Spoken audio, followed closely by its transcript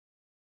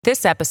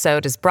This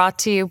episode is brought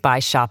to you by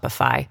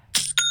Shopify.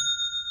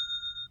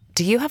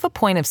 Do you have a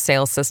point of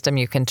sale system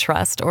you can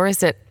trust, or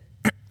is it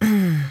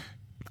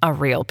a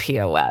real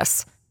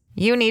POS?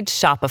 You need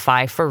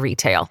Shopify for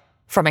retail.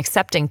 From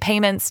accepting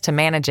payments to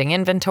managing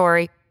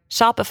inventory,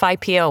 Shopify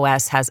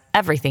POS has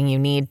everything you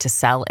need to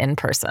sell in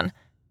person.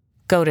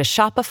 Go to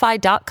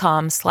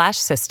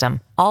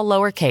shopify.com/system, all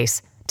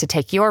lowercase, to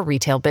take your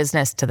retail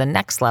business to the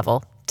next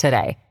level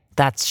today.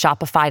 That's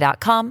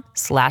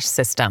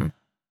shopify.com/system.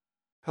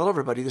 Hello,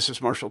 everybody. This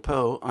is Marshall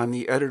Poe. I'm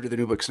the editor of the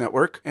New Books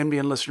Network.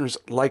 NBN listeners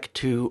like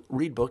to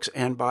read books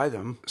and buy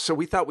them. So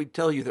we thought we'd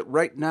tell you that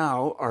right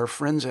now, our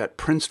friends at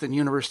Princeton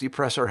University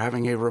Press are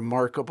having a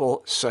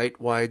remarkable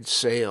site-wide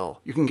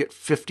sale. You can get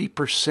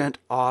 50%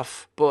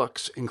 off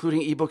books,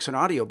 including ebooks and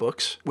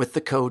audiobooks, with the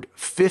code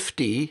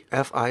 50,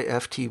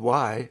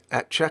 F-I-F-T-Y,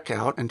 at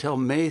checkout until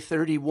May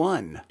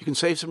 31. You can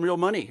save some real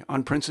money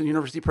on Princeton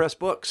University Press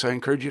books. I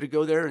encourage you to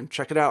go there and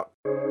check it out.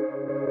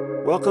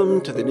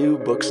 Welcome to the New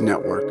Books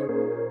Network.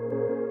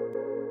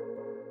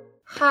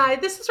 Hi,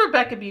 this is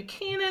Rebecca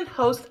Buchanan,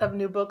 host of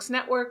New Books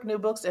Network, New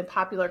Books in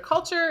Popular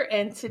Culture,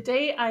 and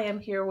today I am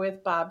here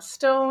with Bob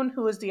Stone,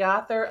 who is the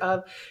author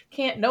of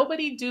Can't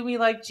Nobody Do Me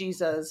Like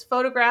Jesus,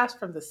 Photographs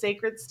from the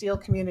Sacred Steel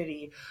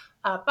Community.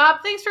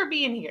 Bob, thanks for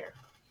being here.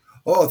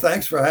 Oh,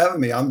 thanks for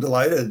having me. I'm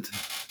delighted.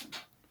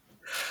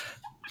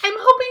 I'm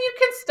hoping you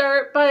can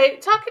start by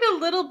talking a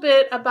little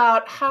bit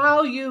about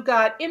how you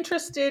got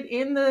interested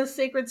in the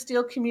Sacred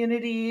Steel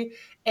community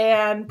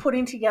and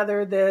putting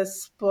together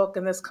this book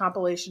and this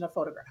compilation of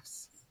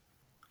photographs.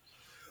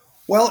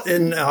 Well,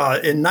 in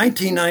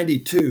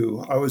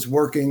 1992, I was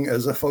working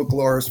as a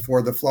folklorist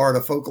for the Florida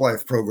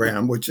Folklife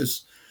program, which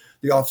is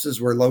the offices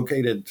were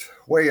located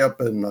way up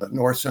in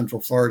north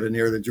central Florida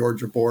near the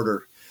Georgia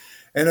border.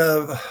 And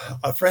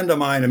a friend of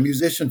mine, a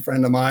musician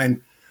friend of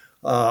mine,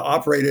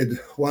 operated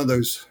one of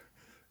those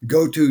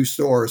go-to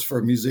stores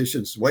for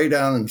musicians way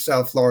down in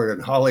South Florida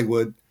in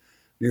Hollywood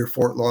near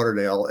Fort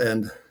Lauderdale.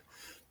 And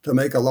to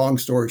make a long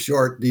story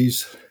short,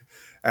 these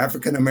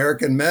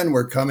African-American men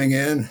were coming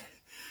in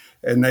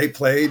and they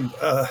played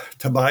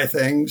to buy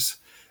things,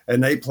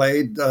 and they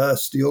played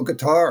steel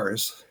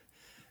guitars.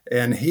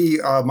 And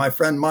my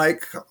friend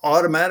Mike,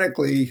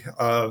 automatically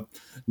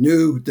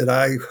knew that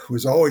I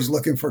was always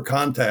looking for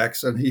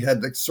contacts, and he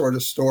had the sort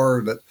of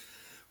store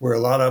where a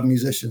lot of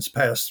musicians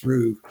pass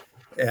through.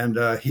 And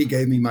he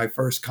gave me my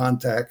first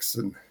contacts,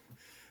 and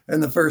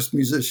the first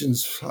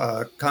musicians'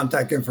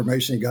 contact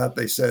information he got,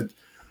 they said,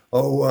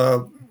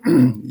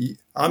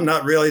 I'm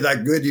not really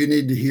that good. You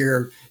need to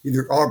hear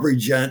either Aubrey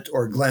Gent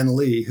or Glenn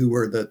Lee, who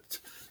were the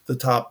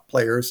top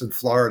players in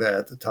Florida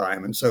at the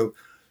time. And so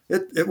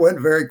it went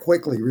very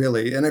quickly,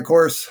 really. And of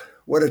course,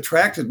 what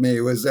attracted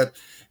me was that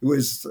it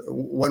was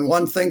when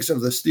one thinks of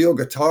the steel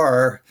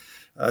guitar,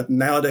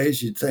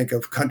 nowadays you'd think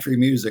of country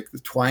music, the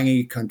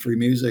twangy country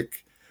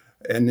music.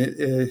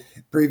 And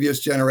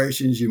previous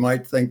generations, you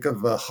might think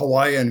of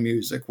Hawaiian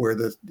music, where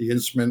the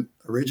instrument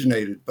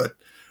originated. But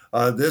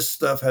this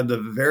stuff had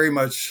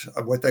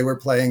what they were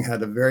playing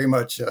had a very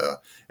much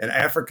an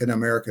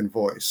African-American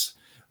voice.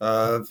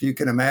 If you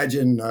can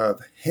imagine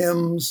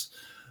hymns,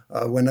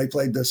 when they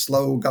played the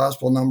slow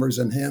gospel numbers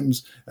and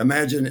hymns,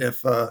 imagine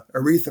if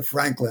Aretha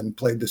Franklin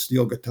played the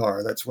steel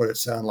guitar. That's what it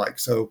sounded like.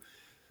 So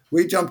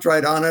we jumped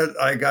right on it.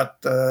 I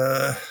got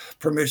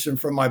permission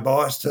from my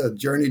boss to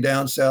journey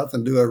down south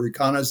and do a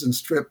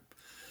reconnaissance trip.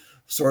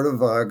 Sort of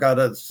got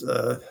a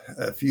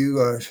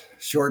few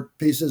short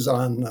pieces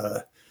on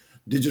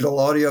digital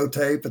audio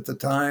tape at the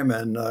time,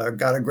 and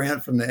got a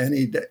grant from the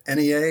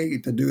NEA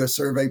to do a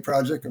survey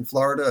project in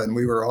Florida, and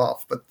we were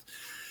off. But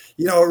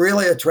what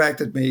really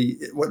attracted me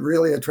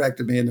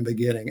in the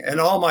beginning,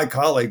 and all my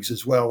colleagues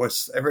as well,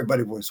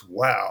 everybody was,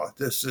 wow,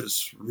 this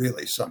is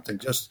really something.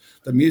 Just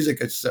the music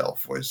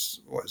itself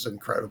was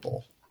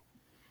incredible.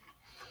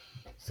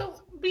 So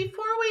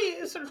before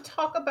we sort of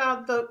talk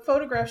about the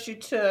photographs you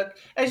took,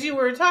 as you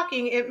were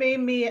talking, it made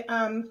me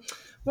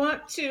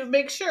want to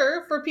make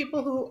sure for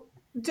people who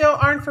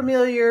aren't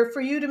familiar,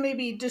 for you to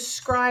maybe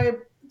describe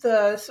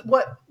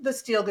what the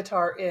steel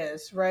guitar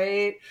is,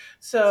 right?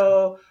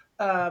 So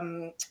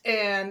and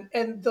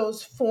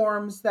those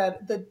forms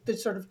that the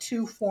sort of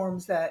two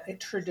forms that it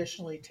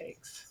traditionally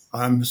takes.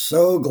 I'm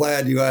so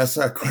glad you asked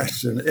that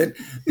question.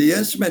 The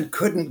instrument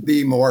couldn't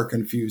be more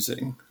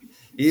confusing.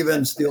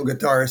 Even steel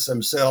guitarists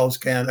themselves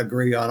can't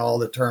agree on all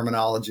the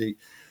terminology.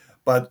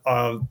 But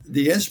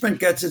the instrument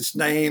gets its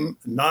name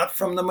not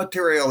from the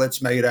material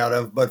it's made out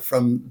of, but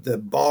from the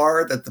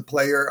bar that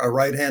a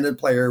right-handed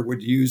player,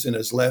 would use in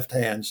his left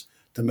hands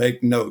to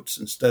make notes.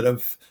 Instead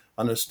of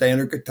on a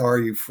standard guitar,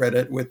 you fret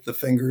it with the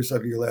fingers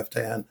of your left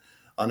hand.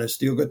 On a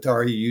steel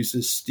guitar, you use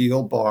this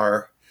steel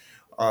bar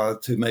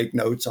to make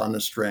notes on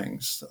the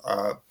strings.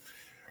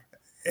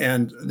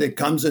 And it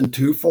comes in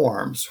two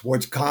forms,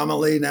 what's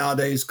commonly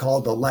nowadays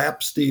called the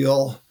lap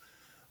steel.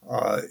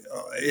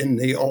 In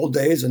the old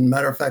days, and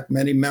matter of fact,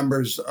 many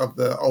members of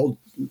the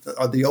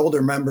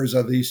older members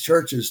of these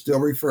churches still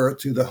refer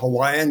to the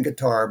Hawaiian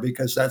guitar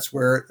because that's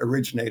where it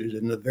originated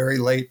in the very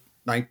late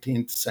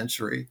 19th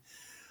century.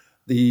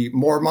 The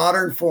more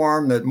modern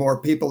form that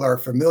more people are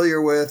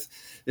familiar with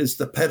is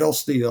the pedal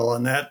steel,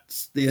 and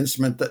that's the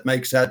instrument that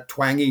makes that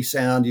twangy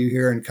sound you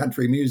hear in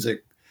country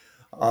music.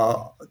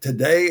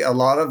 Today, a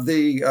lot of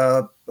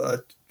the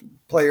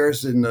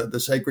players in the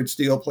Sacred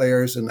Steel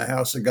players in the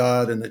House of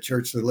God and the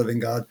Church of the Living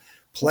God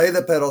play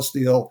the pedal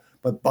steel,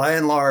 but by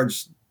and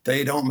large,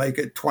 they don't make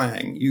it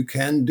twang. You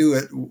can do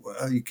it.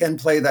 You can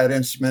play that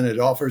instrument. It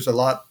offers a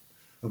lot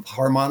of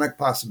harmonic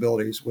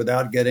possibilities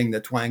without getting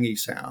the twangy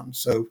sound.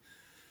 So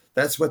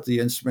that's what the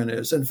instrument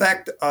is. In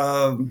fact,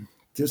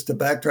 just to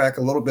backtrack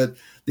a little bit,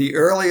 the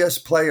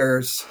earliest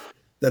players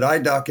that I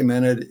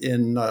documented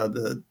in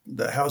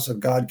the House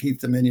of God,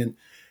 Keith Dominion,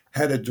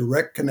 had a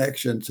direct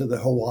connection to the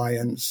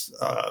Hawaiian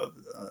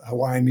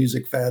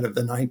music fad of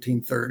the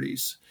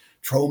 1930s.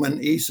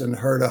 Truman Eason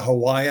heard a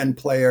Hawaiian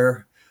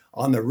player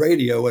on the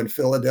radio in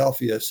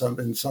Philadelphia,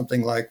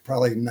 something like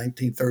probably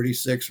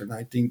 1936 or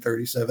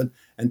 1937,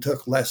 and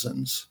took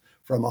lessons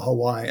from a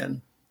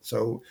Hawaiian.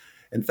 So,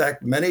 in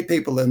fact, many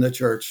people in the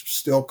church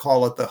still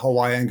call it the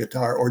Hawaiian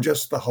guitar or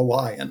just the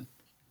Hawaiian.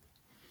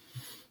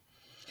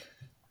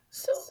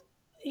 So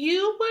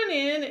you went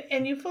in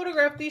and you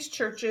photographed these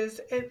churches.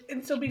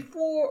 And so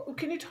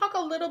can you talk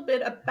a little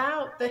bit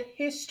about the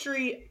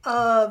history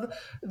of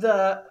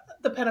the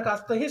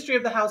Pentecost, the history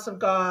of the House of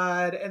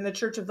God and the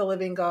Church of the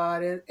Living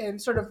God,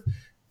 and sort of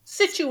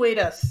situate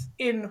us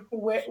in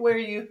where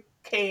you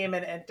came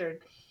and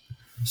entered?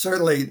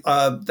 Certainly.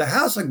 The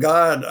House of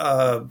God,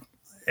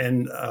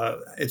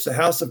 it's the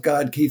House of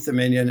God, Keith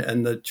Dominion,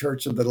 and the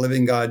Church of the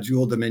Living God,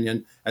 Jewel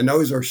Dominion. And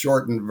those are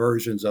shortened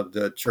versions of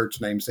the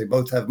church names. They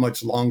both have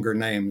much longer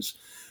names.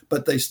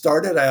 But they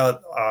started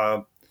out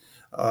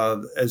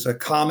as a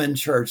common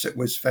church that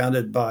was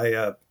founded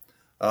by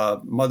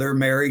Mother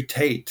Mary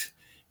Tate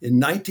in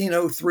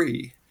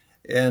 1903.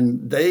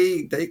 And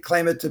they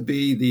claim it to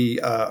be the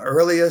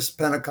earliest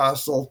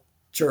Pentecostal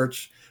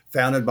church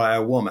founded by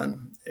a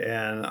woman.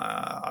 And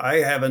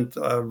I haven't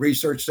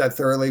researched that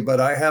thoroughly, but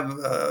I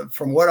have,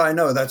 from what I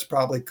know, that's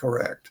probably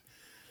correct.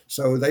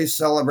 So they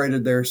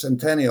celebrated their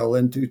centennial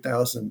in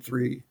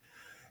 2003.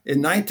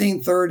 In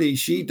 1930,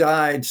 she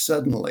died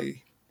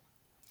suddenly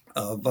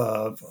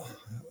of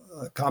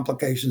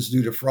complications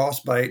due to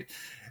frostbite,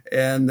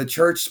 and the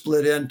church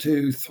split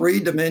into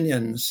three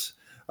dominions.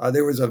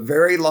 There was a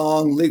very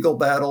long legal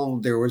battle.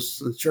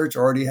 The church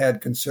already had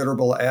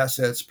considerable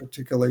assets,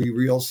 particularly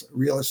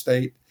real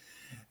estate.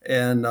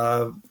 And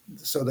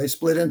so they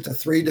split into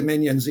three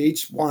dominions.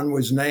 Each one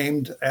was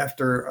named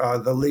after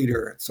the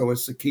leader. So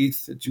it's the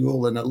Keith, the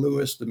Jewel, and the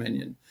Lewis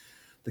Dominion.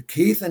 The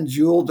Keith and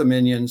Jewel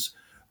Dominions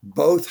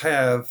both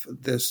have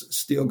this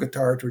steel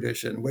guitar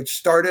tradition, which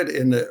started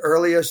in the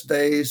earliest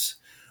days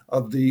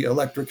of the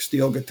electric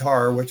steel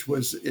guitar, which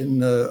was in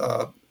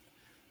the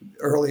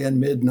early and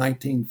mid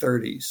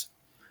 1930s.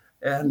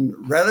 And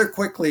rather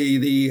quickly,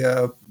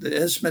 the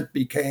instrument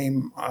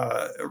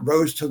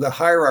rose to the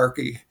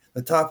hierarchy,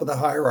 the top of the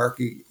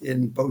hierarchy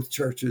in both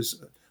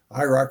churches,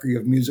 hierarchy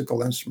of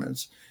musical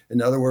instruments.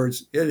 In other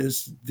words, it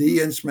is the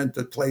instrument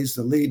that plays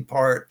the lead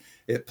part.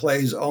 It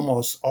plays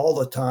almost all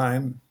the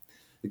time,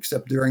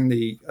 except during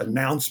the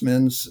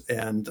announcements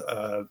and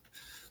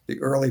the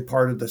early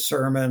part of the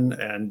sermon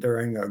and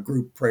during a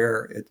group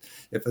prayer.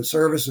 If a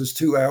service is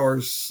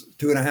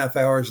 2.5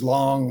 hours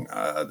long,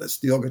 the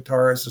steel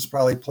guitarist is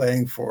probably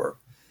playing for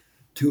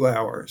 2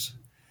 hours.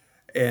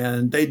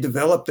 And they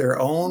developed their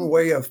own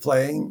way of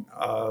playing,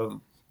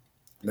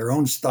 their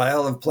own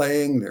style of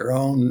playing, their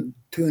own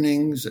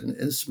tunings and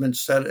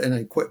and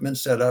equipment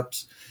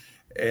setups.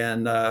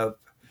 And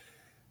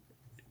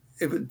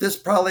this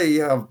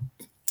probably a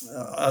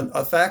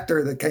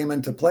factor that came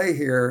into play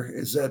here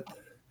is that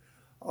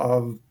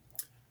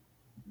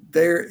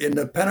there in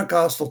the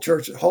Pentecostal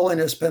church,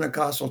 holiness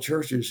Pentecostal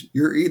churches,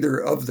 you're either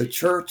of the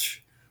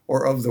church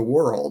or of the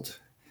world.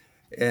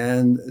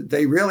 And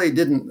they really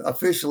didn't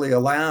officially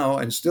allow,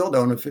 and still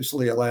don't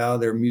officially allow,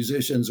 their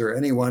musicians or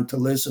anyone to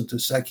listen to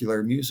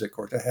secular music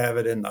or to have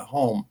it in the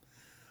home.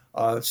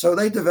 So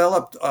they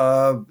developed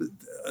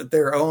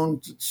their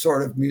own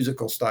sort of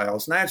musical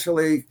styles.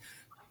 Naturally,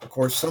 of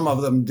course, some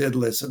of them did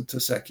listen to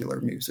secular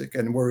music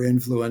and were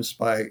influenced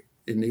by,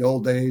 in the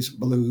old days,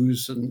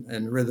 blues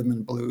and rhythm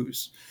and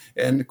blues.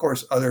 And of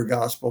course, other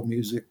gospel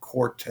music,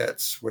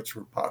 quartets, which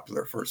were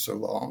popular for so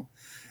long.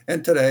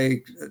 And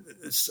today,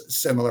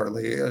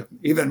 similarly,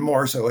 even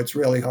more so, it's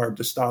really hard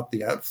to stop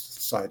the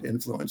outside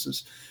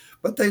influences.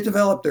 But they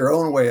developed their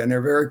own way, and they're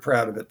very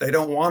proud of it. They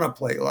don't want to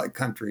play like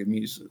country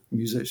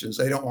musicians.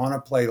 They don't want to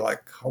play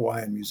like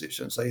Hawaiian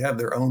musicians. They have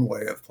their own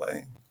way of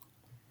playing.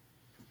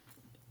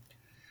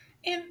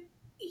 And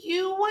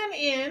you went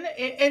in,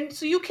 and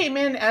so you came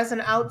in as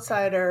an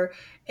outsider,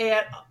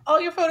 and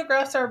all your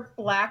photographs are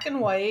black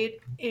and white.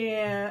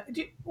 And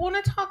do you want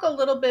to talk a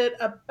little bit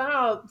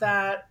about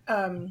that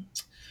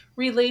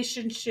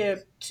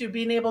relationship to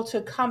being able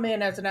to come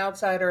in as an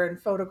outsider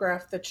and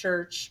photograph the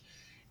church,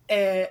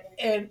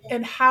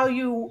 and how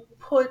you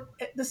put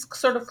this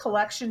sort of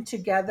collection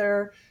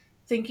together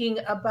thinking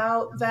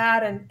about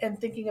that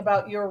and thinking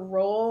about your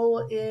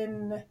role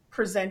in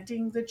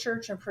presenting the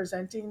church and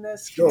presenting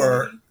this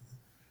Sure. community?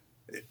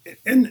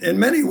 In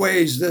many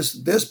ways,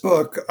 this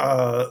book,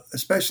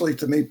 especially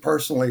to me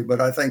personally, but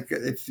I think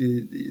if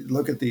you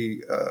look at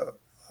the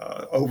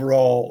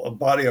overall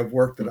body of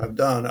work that I've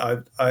done, I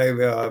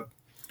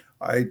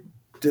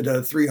did a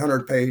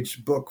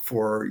 300-page book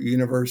for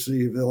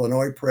University of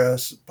Illinois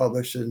Press,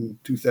 published in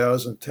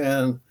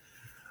 2010.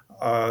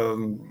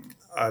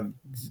 I've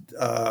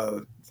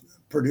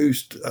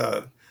produced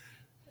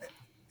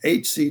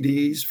 8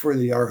 CDs for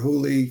the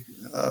Arhoolie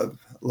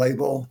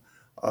label.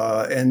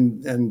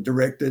 And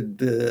directed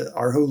the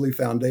Arhoolie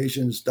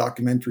Foundation's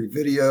documentary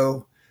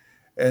video.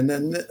 And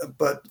then,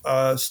 but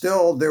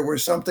still, there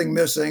was something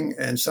missing,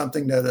 and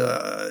something that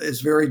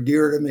is very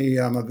dear to me.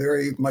 I'm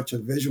very much a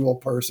visual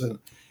person.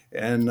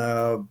 And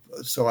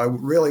so I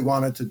really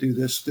wanted to do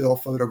this still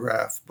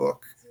photograph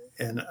book.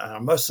 And I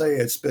must say,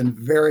 it's been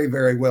very,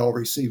 very well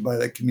received by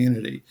the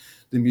community,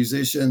 the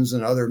musicians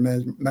and other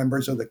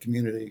members of the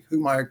community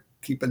whom I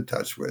keep in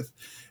touch with.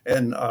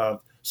 And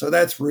so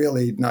that's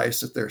really nice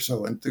that they're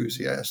so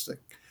enthusiastic.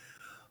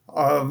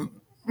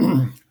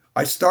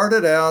 I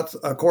started out,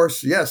 of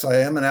course, yes, I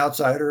am an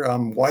outsider.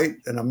 I'm white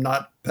and I'm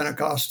not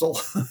Pentecostal.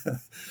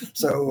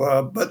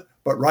 So, but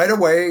right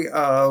away,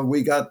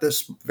 we got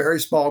this very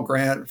small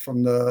grant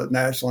from the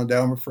National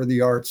Endowment for the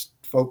Arts,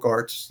 Folk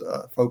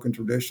and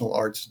Traditional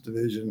Arts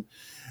Division.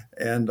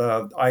 And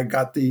I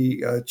got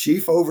the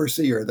chief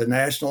overseer, the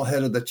national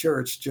head of the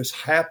church, just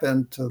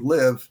happened to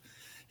live.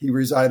 He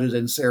resided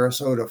in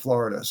Sarasota,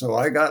 Florida. So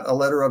I got a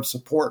letter of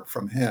support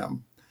from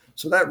him.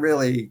 So that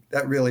really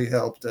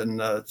helped.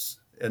 And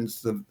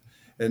the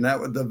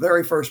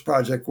very first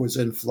project was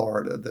in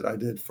Florida that I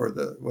did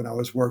when I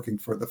was working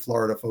for the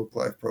Florida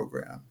Folklife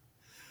program.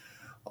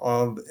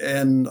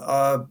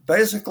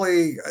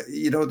 Basically,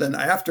 then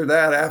after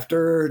that,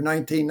 after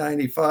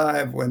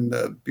 1995, when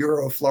the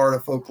Bureau of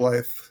Florida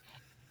Folklife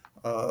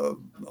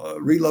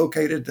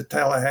relocated to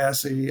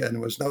Tallahassee and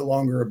was no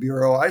longer a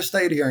bureau, I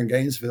stayed here in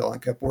Gainesville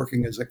and kept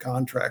working as a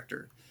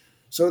contractor.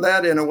 So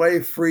that, in a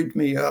way, freed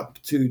me up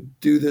to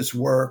do this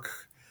work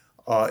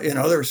in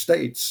other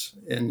states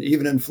and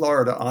even in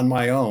Florida on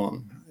my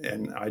own.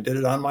 And I did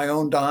it on my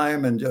own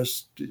dime, and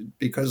just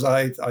because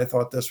I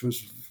thought this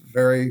was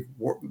very,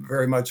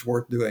 very much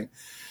worth doing.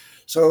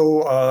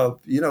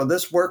 So,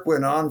 this work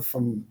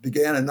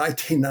began in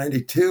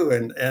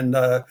 1992, and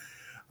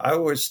I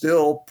was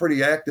still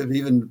pretty active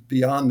even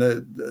beyond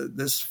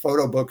this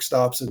photo book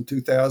stops in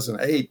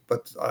 2008,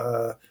 but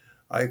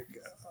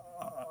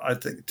I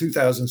think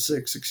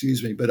 2006,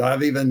 excuse me. But I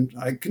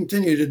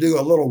continue to do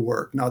a little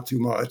work, not too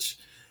much.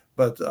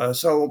 But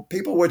so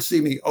people would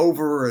see me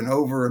over and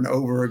over and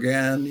over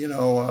again.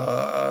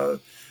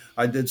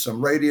 I did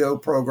some radio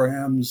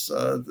programs.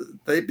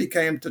 They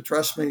became to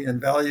trust me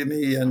and value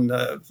me, and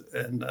the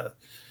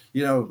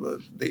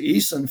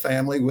Eason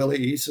family,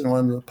 Willie Eason,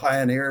 one of the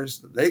pioneers,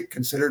 they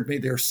considered me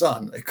their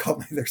son. They called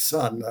me their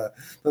son.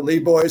 The Lee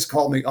boys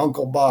called me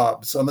Uncle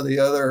Bob. Some of the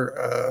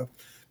other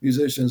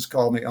musicians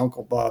called me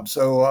Uncle Bob.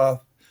 So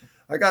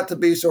I got to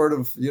be sort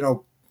of, a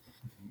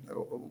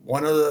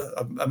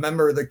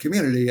member of the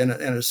community in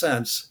a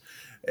sense.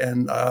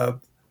 And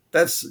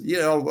that's,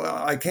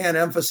 I can't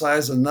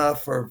emphasize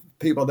enough for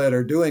people that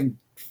are doing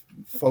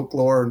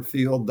folklore and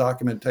field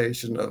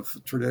documentation of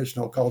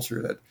traditional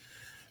culture that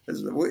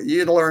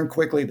you'd learn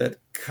quickly that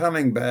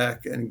coming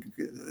back and,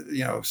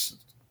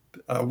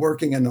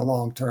 working in the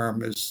long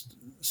term is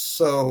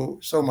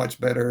so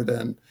much better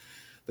than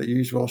the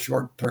usual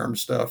short-term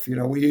stuff.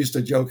 We used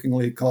to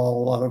jokingly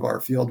call a lot of our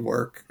field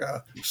work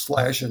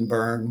slash and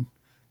burn,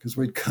 because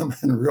we'd come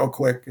in real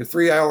quick.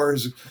 3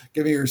 hours,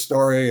 give me your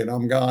story, and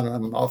I'm gone.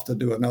 I'm off to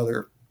do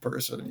another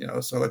person,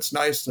 So it's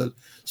nice to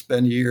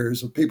spend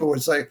years. People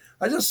would say,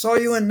 I just saw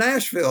you in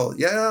Nashville.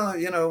 Yeah,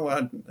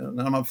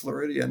 and I'm a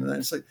Floridian. And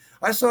they'd say,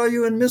 I saw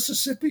you in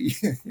Mississippi.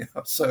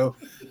 So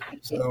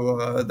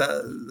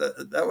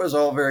that was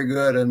all very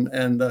good.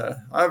 And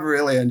I've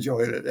really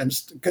enjoyed it and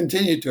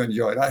continue to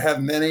enjoy it. I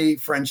have many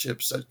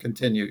friendships that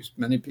continue,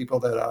 many people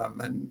that I'm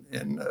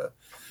in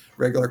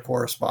regular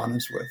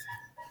correspondence with.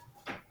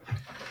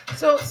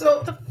 So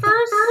the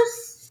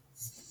first,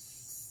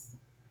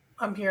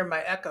 I'm hearing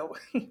my echo.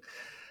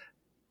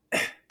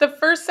 The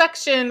first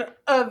section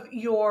of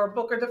your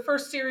book, or the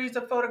first series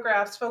of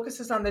photographs,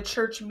 focuses on the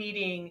church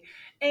meeting,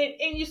 and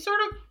you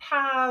sort of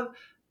have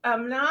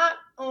not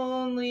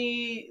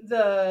only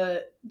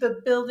the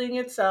building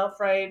itself,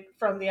 right,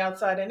 from the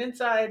outside and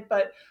inside,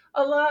 but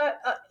a lot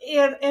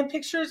and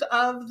pictures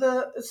of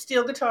the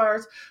steel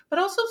guitars, but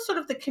also sort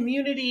of the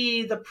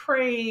community, the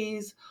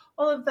praise,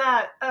 all of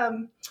that.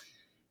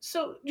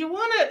 So do you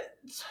want to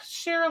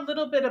share a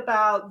little bit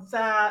about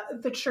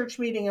the church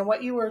meeting and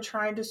what you were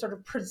trying to sort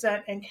of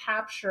present and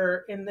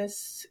capture in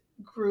this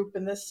group,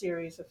 in this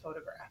series of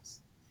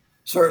photographs?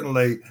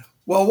 Certainly.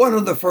 Well, one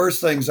of the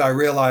first things I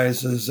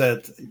realized is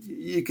that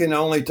you can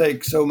only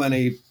take so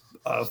many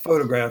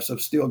photographs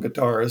of steel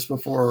guitars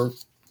before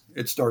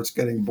it starts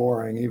getting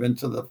boring, even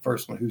to the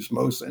person who's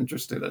most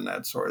interested in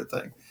that sort of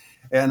thing.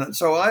 And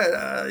so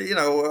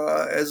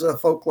as a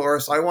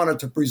folklorist, I wanted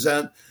to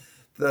present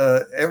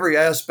every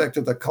aspect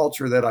of the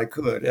culture that I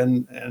could.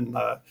 And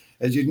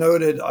as you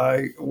noted,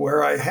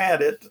 where I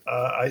had it,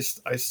 I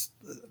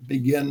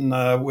begin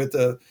with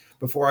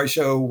before I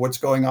show what's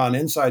going on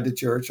inside the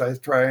church, I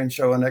try and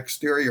show an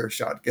exterior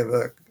shot, give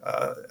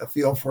a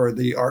feel for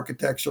the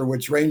architecture,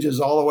 which ranges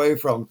all the way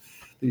from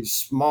these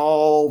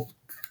small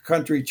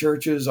country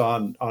churches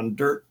on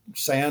dirt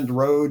sand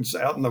roads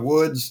out in the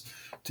woods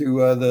to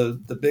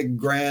the big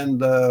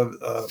grand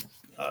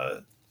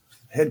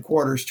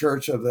headquarters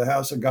church of the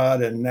House of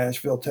God in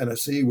Nashville,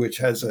 Tennessee, which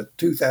has a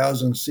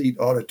 2,000 seat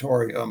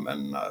auditorium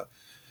and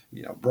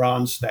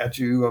bronze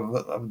statue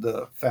of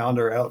the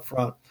founder out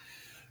front.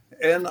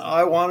 And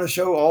I want to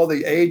show all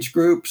the age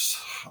groups,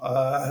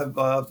 have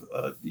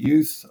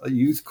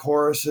youth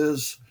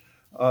choruses,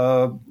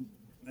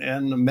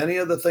 and many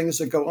of the things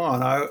that go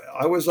on.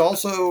 I was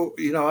also,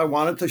 I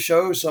wanted to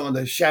show some of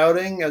the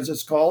shouting, as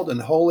it's called,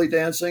 and holy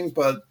dancing,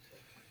 but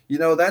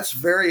that's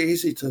very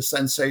easy to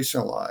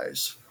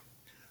sensationalize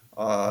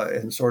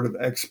and sort of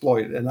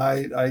exploit. And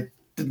I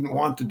didn't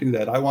want to do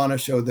that. I want to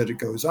show that it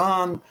goes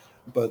on,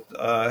 but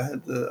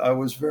I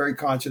was very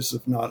conscious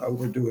of not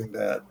overdoing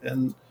that.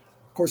 And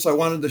of course, I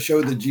wanted to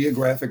show the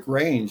geographic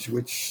range,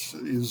 which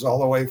is all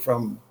the way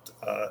from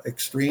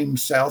extreme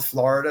South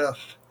Florida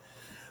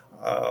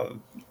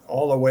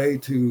all the way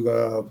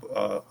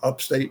to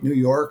upstate New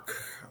York,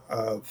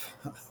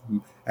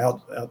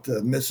 out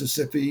to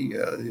Mississippi,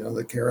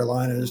 the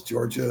Carolinas,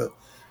 Georgia.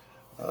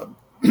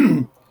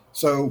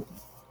 So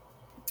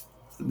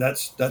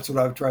that's what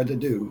I've tried to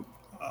do,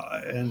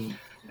 and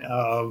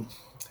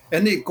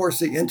of course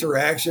the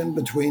interaction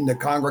between the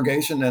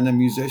congregation and the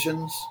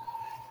musicians.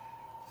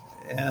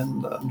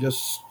 And I'm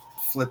just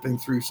flipping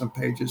through some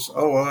pages.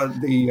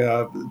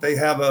 They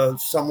have a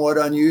somewhat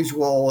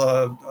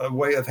unusual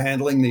way of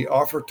handling the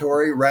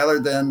offertory rather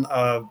than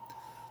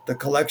the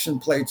collection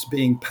plates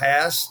being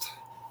passed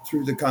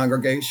through the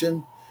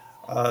congregation.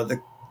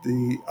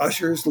 The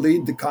ushers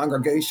lead the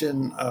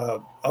congregation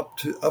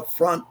up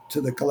front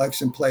to the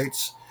collection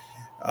plates,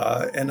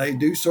 and they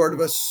do sort of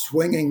a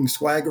swinging,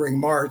 swaggering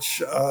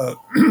march.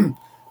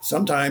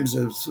 Sometimes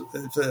it's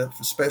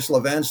special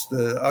events,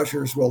 the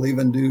ushers will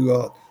even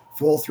do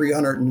full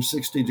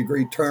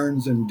 360-degree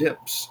turns and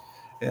dips.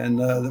 And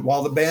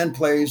while the band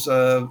plays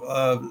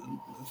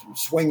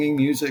swinging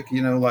music,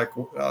 like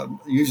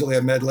usually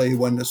a medley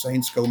when the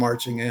Saints go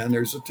marching in,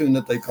 there's a tune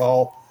that they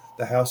call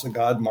the House of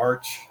God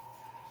March.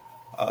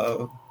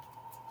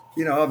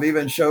 I've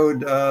even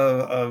showed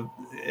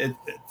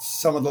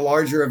some of the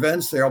larger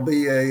events. There'll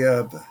be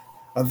a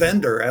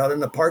vendor out in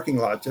the parking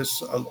lot,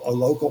 just a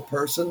local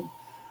person.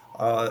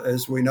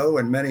 As we know,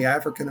 in many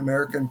African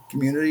American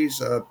communities,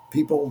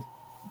 people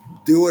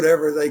do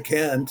whatever they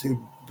can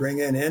to bring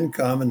in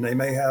income, and they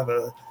may have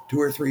 2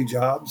 or 3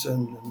 jobs,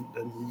 and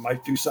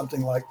might do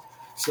something like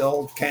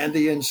sell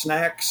candy and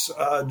snacks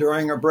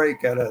during a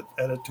break at a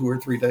 2 or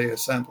 3 day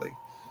assembly,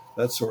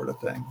 that sort of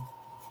thing.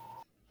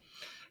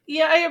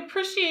 Yeah, I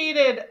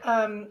appreciated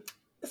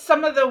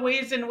some of the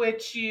ways in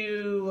which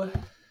you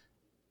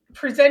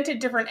presented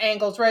different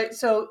angles, right?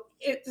 So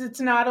it's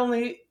not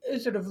only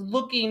sort of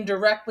looking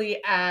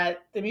directly at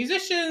the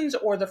musicians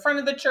or the front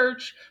of the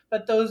church,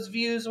 but those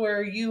views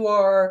where you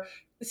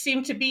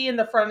seem to be in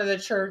the front of the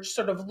church,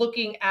 sort of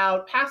looking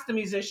out past the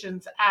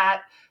musicians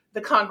at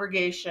the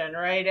congregation,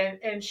 right?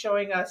 And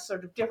showing us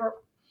sort of different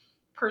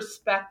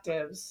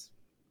perspectives.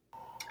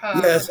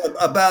 Yes,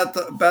 about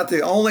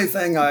the only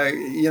thing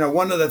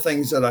one of the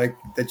things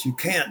that you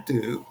can't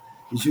do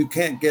is you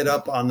can't get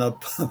up on the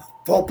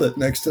pulpit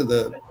next to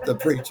the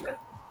preacher.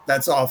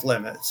 That's off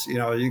limits.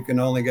 You can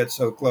only get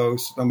so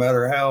close, no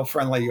matter how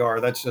friendly you are.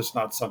 That's just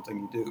not something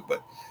you do.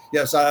 But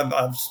yes, I've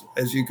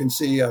as you can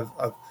see,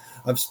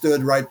 I've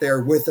stood right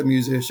there with the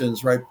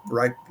musicians,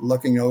 right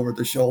looking over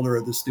the shoulder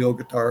of the steel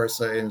guitar,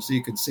 and so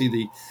you can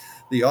see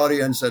the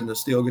audience and the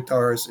steel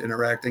guitars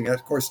interacting. And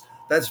of course,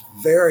 that's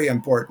very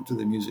important to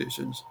the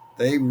musicians.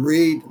 They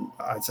read,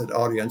 I said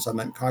audience, I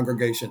meant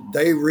congregation.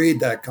 They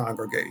read that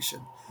congregation.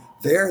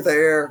 They're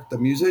there, the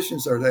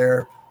musicians are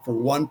there for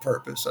one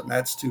purpose, and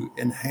that's to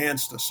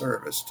enhance the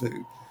service,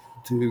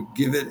 to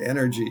give it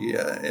energy,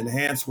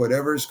 enhance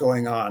whatever's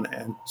going on.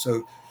 And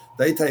so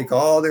they take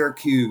all their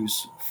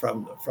cues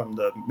from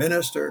the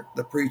minister,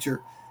 the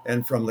preacher,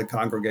 and from the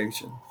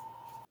congregation.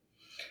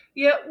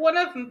 Yeah, one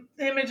of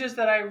the images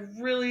that I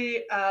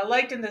really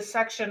liked in this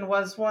section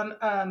was one,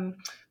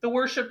 the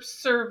worship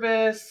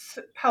service,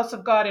 House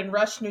of God in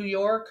Rush, New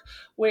York,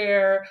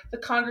 where the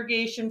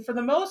congregation, for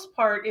the most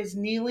part, is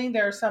kneeling.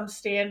 There are some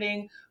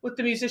standing with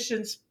the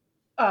musicians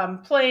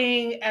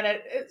playing, and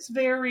it's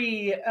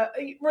very,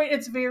 right,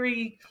 it's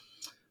very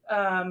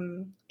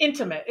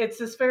intimate. It's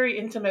this very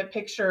intimate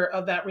picture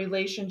of that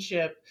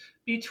relationship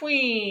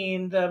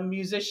between the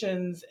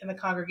musicians and the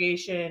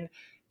congregation,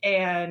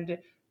 and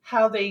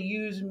how they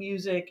use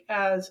music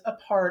as a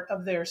part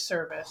of their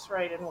service,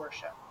 right, in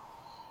worship.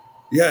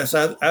 Yes,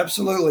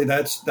 absolutely.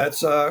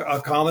 That's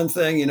a common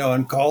thing,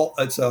 and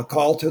it's a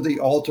call to the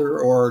altar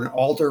or an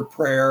altar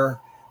prayer,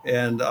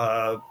 and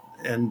the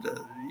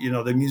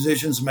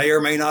musicians may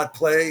or may not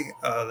play.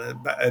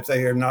 If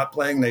they are not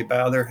playing, they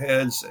bow their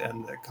heads,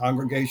 and the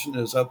congregation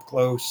is up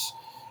close,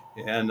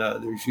 and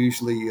there's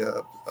usually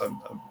a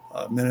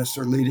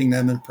minister leading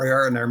them in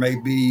prayer, and there may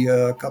be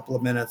a couple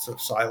of minutes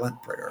of silent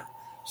prayer.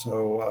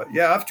 So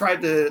yeah, I've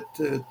tried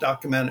to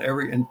document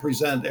and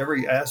present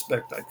every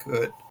aspect I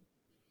could.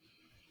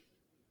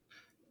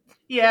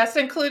 Yes,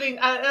 including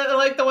I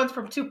like the ones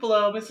from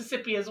Tupelo,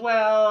 Mississippi as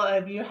well.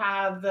 And you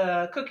have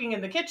the cooking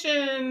in the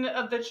kitchen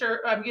of the church,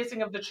 I'm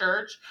guessing of the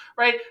church,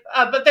 right?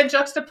 But then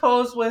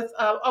juxtaposed with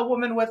a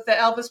woman with the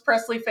Elvis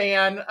Presley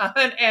fan.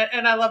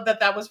 And I love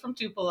that that was from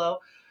Tupelo.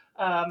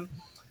 Um,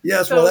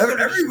 Yes, well, so sort of,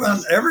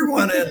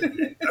 everyone,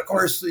 of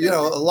course, a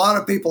lot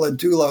of people in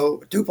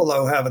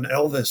Tupelo have an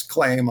Elvis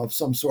claim of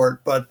some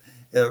sort, but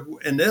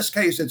in this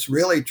case, it's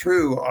really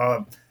true.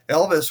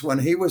 Elvis, when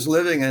he was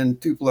living in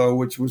Tupelo,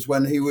 which was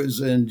when he was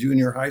in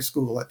junior high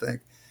school, I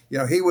think,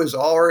 he was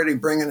already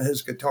bringing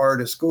his guitar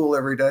to school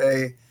every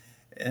day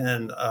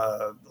and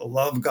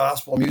loved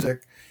gospel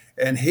music,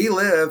 and he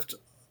lived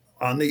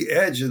on the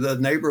edge of the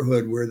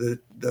neighborhood where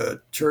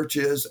the church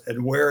is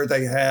and where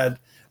they had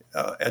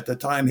at the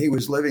time he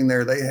was living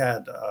there, they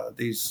had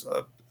these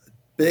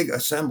big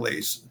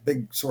assemblies,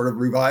 big sort of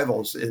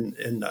revivals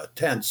in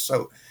tents.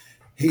 So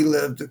he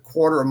lived a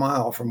quarter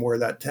mile from where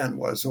that tent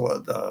was. So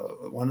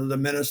one of the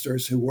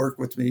ministers who worked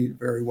with me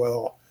very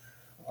well,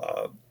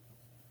 uh,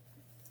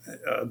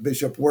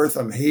 Bishop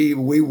Wortham,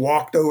 we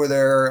walked over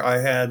there. I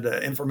had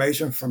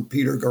information from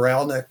Peter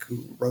Goralnik,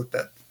 who wrote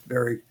that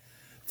very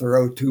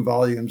thorough 2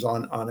 volumes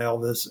on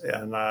Elvis,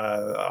 and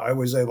I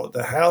was able.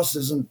 The house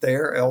isn't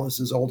there.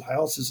 Elvis's old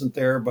house isn't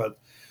there, but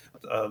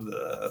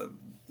the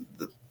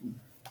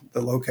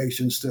the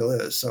location still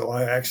is. So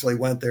I actually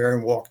went there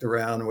and walked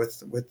around with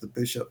the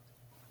bishop.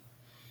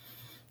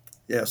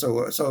 Yeah.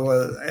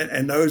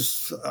 And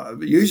those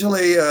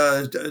usually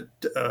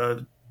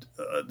the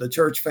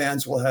church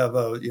fans will have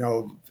a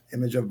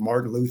image of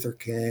Martin Luther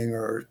King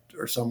or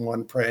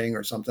someone praying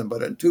or something.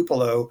 But in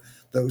Tupelo,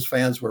 those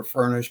fans were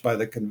furnished by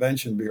the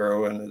Convention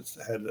Bureau, and it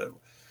had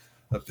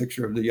a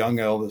picture of the young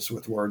Elvis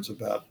with words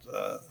about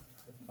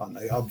on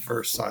the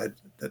obverse side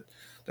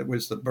that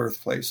was the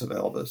birthplace of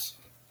Elvis.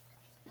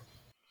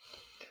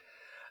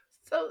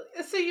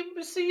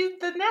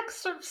 the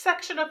next sort of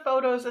section of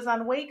photos is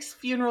on wakes,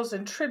 funerals,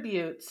 and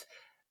tributes.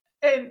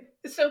 And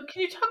so,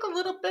 can you talk a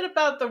little bit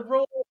about the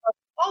role of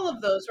all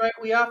of those? Right,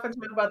 we often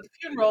talk about the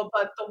funeral,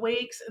 but the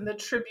wakes and the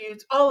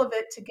tributes, all of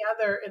it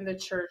together in the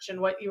church, and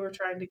what you were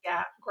trying to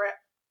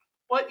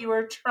what you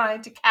were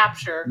trying to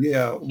capture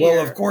Yeah, well,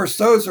 of here. course,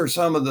 those are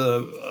some of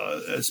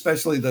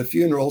especially the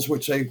funerals,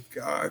 which they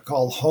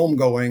call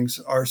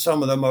homegoings, are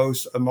some of the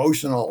most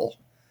emotional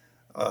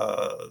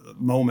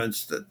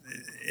moments that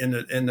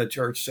in the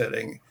church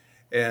setting,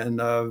 and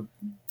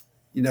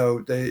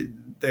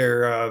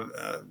their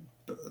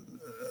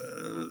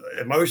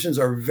emotions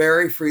are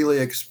very freely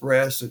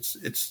expressed.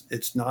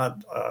 It's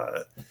not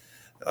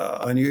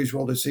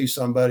unusual to see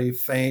somebody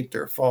faint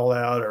or fall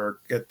out or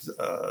get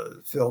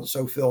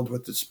filled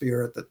with the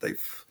spirit that they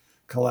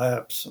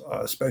collapse,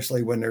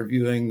 especially when they're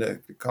viewing the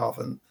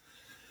coffin,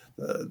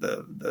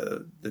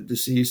 the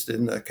deceased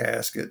in the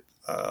casket.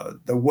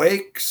 The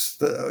wakes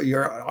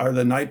are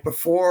the night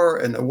before,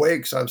 and the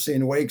wakes, I've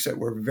seen wakes that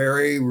were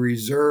very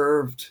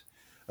reserved.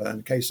 In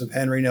the case of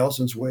Henry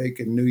Nelson's wake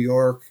in New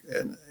York,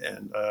 and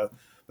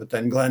but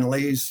then Glenn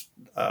Lee's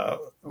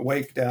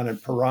wake down in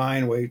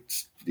Perrine,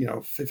 wakes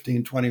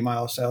 15, 20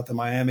 miles south of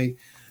Miami,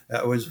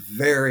 was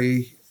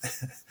very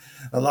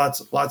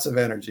lots of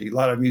energy, a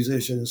lot of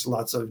musicians,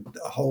 lots of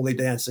holy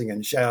dancing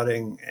and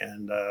shouting,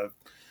 and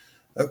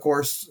of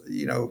course,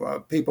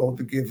 people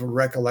give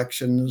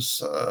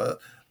recollections.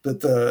 But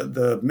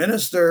the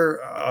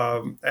minister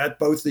at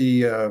both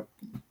the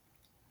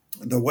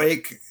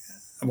wake,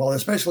 well,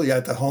 especially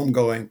at the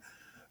homegoing,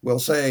 will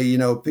say,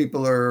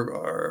 people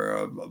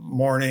are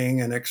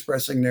mourning and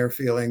expressing their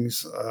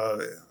feelings.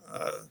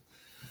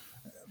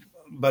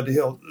 But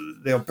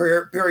they'll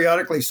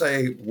periodically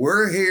say,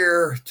 "We're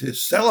here to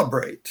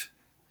celebrate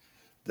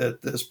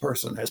that this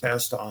person has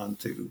passed on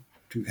to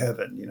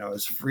heaven,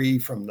 is free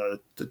from the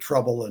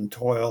trouble and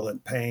toil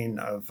and pain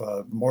of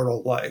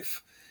mortal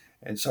life."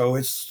 And so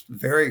it's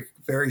very,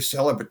 very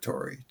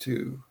celebratory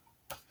too.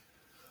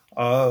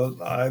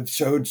 I've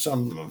showed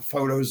some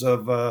photos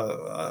of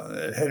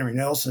Henry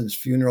Nelson's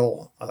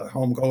funeral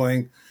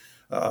homegoing.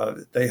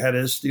 They had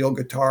his steel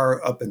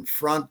guitar up in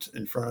front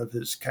of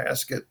his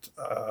casket,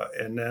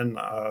 and then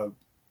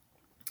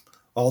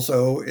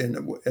also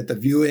at the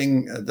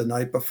viewing the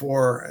night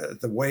before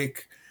at the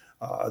wake,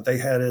 they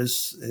had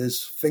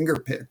his finger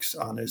picks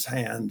on his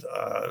hand,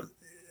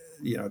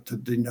 to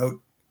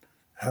denote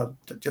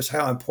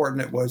how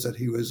important it was that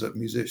he was a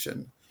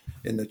musician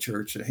in the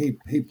church. And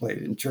he played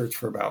in church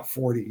for about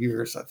 40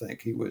 years. I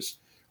think he was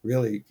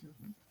really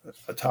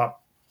a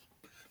top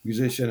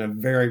musician and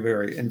very,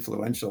 very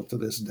influential to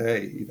this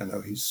day, even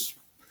though he's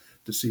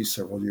deceased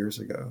several years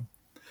ago.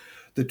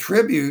 The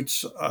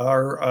tributes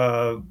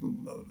are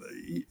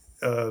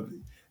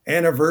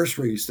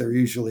anniversaries, they're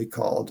usually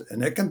called,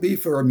 and it can be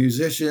for a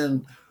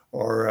musician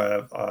or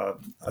a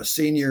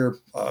senior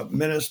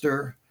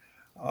minister,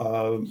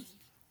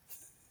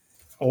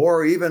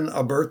 or even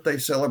a birthday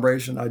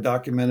celebration. I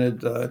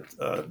documented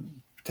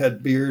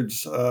Ted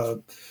Beard's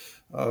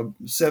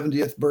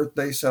 70th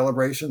birthday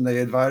celebration.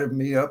 They invited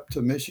me up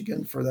to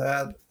Michigan for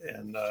that,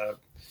 and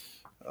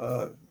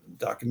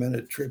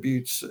documented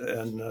tributes.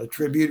 And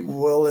tribute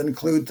will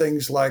include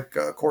things like,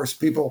 of course,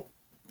 people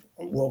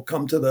will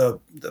come to the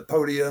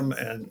podium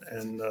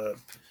and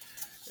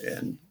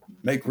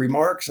make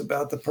remarks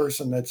about the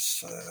person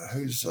that's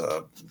who's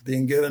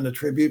being given a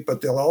tribute, but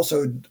they'll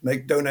also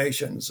make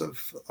donations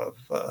of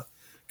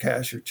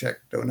cash or check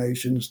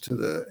donations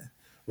to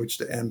which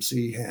the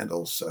MC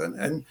handles.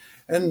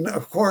 And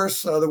of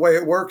course, the way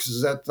it works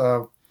is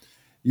that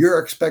you're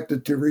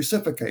expected to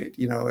reciprocate.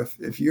 You know,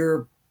 if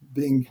you're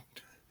being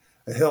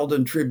held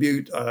in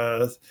tribute,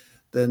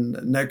 then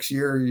next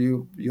year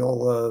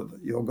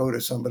you'll go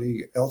to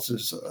somebody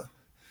else's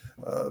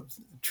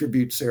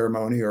tribute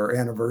ceremony or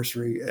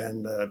anniversary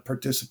and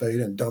participate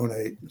and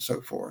donate and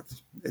so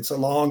forth. It's a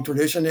long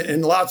tradition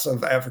in lots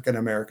of African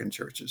American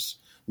churches,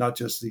 not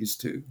just these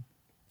two.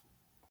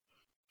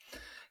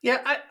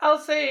 Yeah, I'll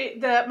say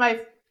that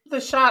the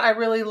shot I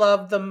really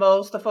love the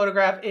most, the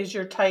photograph, is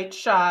your tight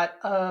shot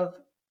of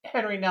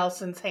Henry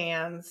Nelson's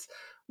hands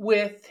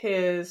with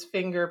his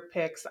finger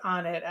picks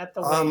on it at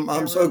the wake.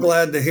 I'm so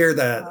glad to hear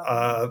that.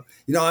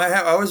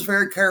 I was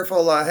very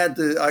careful.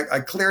 I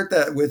cleared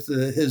that with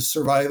his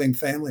surviving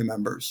family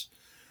members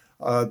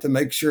to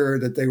make sure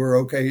that they were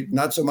okay.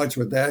 Not so much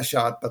with that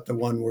shot, but the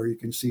one where you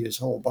can see his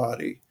whole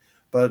body.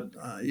 But,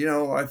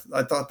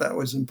 I thought that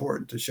was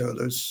important to show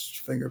those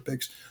finger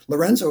picks.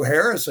 Lorenzo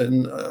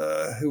Harrison,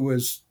 who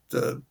was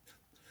the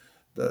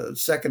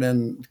second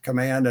in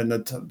command and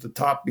the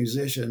top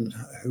musician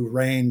who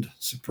reigned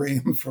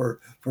supreme for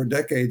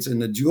decades in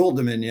the Jewel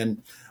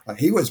Dominion,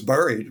 he was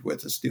buried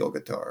with a steel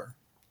guitar.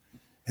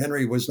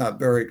 Henry was not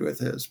buried with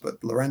his,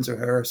 but Lorenzo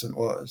Harrison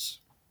was.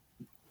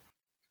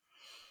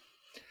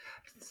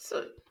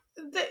 So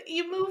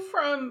you move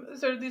from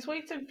sort of these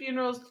wakes and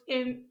funerals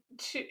and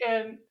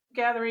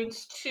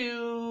gatherings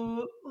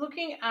to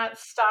looking at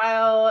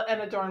style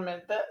and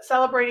adornment,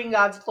 celebrating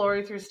God's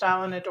glory through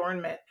style and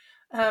adornment.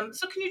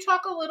 So can you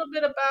talk a little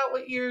bit about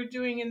what you're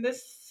doing in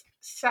this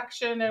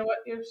section and what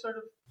you're sort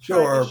of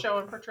trying to show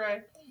and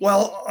portray?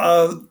 Well,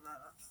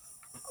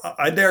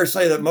 I dare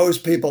say that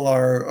most people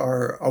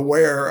are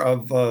aware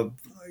of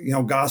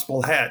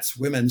gospel hats,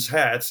 women's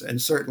hats,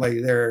 and certainly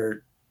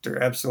they're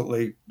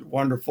absolutely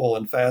wonderful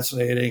and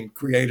fascinating,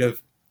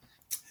 creative.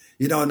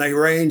 And they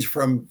range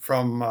from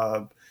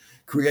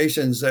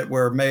creations that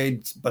were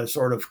made by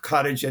sort of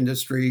cottage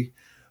industry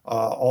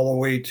all the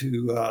way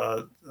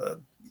to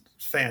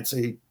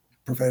fancy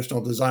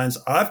professional designs.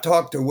 I've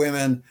talked to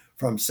women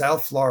from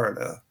South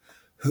Florida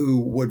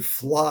who would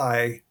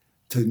fly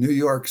to New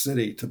York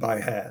City to buy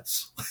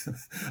hats.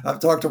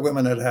 I've talked to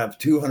women that have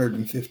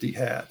 250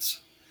 hats.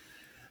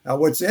 Now,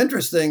 what's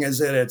interesting is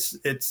that it's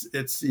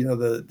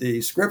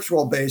the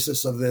scriptural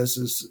basis of this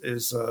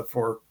is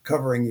for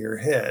covering your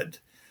head,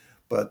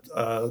 but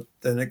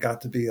then it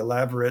got to be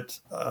elaborate.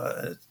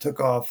 It took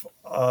off.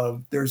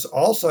 There's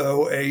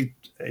also a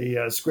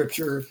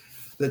scripture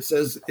that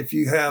says if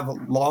you have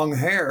long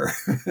hair,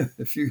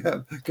 if you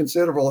have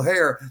considerable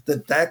hair,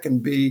 that can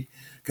be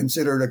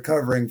considered a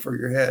covering for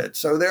your head.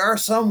 So there are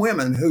some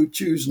women who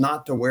choose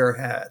not to wear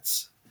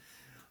hats.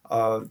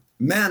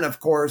 Men, of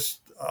course,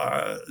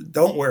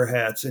 don't wear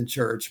hats in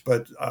church,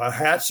 but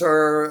hats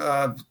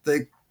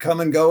they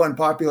come and go in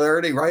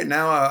popularity. Right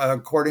now,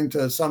 according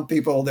to some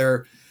people,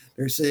 they're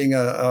seeing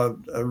a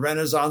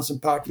renaissance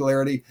in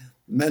popularity.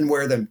 Men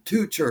wear them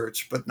to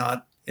church, but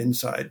not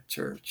inside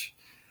church.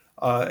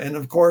 And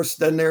of course,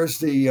 then there's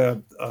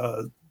the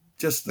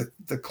just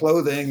the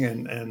clothing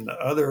and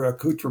other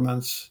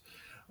accoutrements.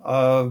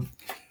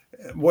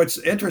 What's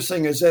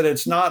interesting is that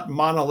it's not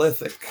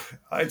monolithic.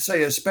 I'd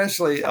say,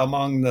 especially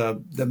among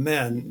the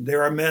men,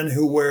 there are men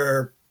who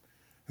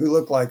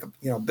look like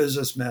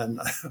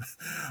businessmen,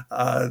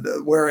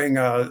 wearing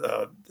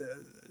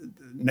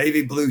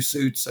navy blue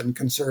suits and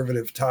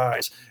conservative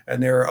ties,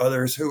 and there are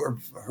others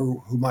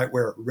who might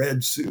wear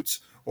red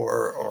suits.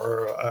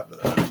 Or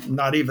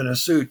not even a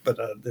suit, but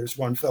there's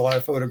one fellow I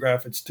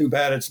photographed. It's too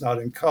bad it's not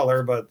in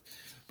color, but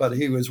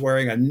he was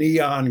wearing a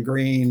neon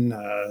green,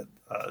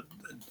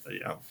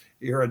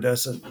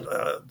 iridescent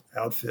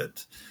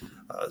outfit.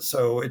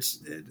 So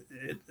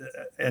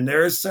and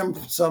there's some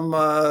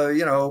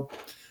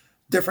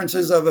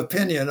differences of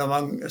opinion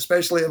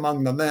especially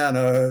among the men.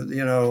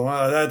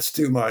 That's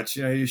too much.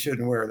 You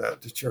shouldn't wear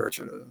that to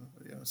church.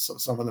 So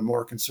some of the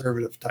more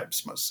conservative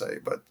types must say,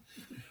 but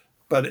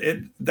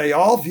they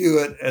all view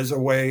it as a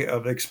way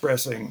of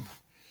expressing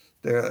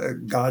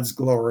God's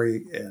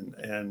glory and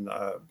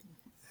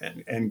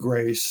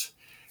grace.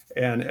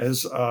 And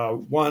as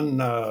one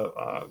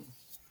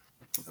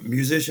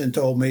musician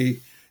told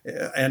me,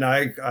 And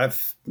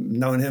I've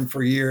known him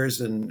for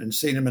years and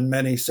seen him in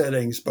many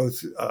settings,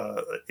 both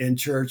in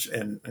church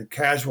and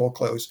casual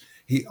clothes.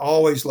 He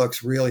always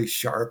looks really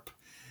sharp.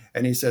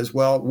 And he says,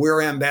 well,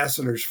 we're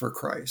ambassadors for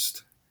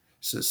Christ.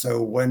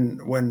 So when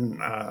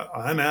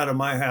I'm out of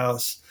my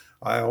house,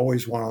 I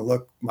always want to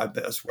look my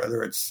best,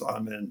 whether it's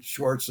I'm in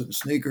shorts and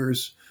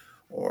sneakers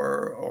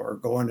or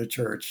going to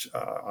church.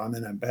 I'm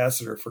an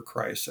ambassador for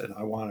Christ, and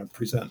I want to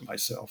present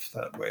myself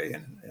that way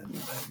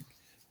and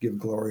give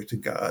glory to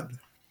God.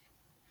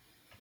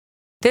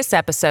 This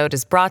episode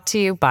is brought to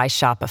you by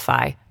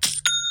Shopify.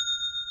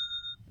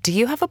 Do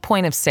you have a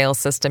point of sale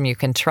system you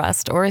can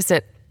trust, or is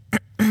it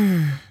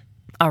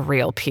a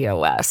real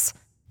POS?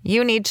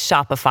 You need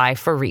Shopify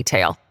for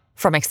retail.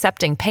 From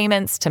accepting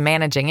payments to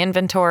managing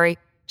inventory,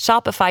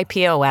 Shopify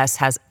POS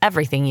has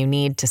everything you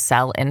need to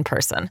sell in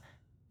person.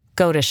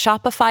 Go to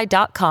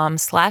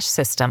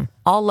shopify.com/system,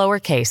 all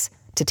lowercase,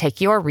 to take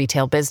your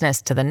retail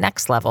business to the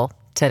next level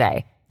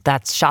today.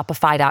 That's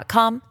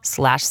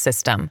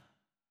shopify.com/system.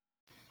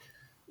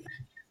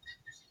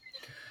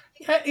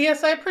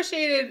 Yes, I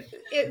appreciated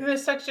in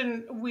this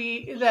section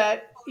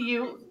the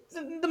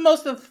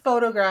most of the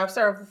photographs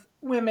are of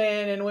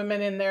women and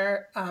women in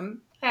their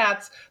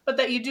hats, but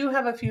that you do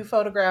have a few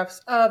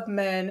photographs of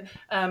men.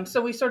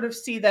 So we sort of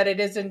see that it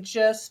isn't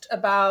just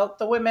about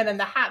the women and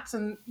the hats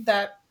and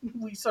that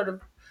we sort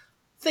of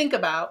think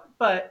about,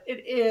 but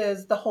it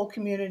is the whole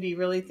community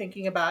really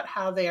thinking about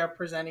how they are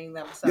presenting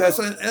themselves. Yes,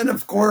 and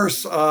of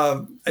course,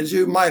 as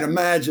you might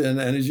imagine,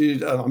 and as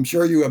I'm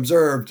sure you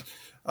observed,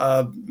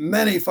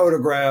 many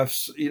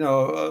photographs,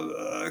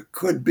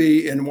 could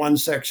be in one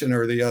section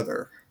or the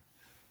other.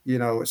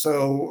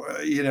 So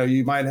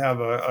you might have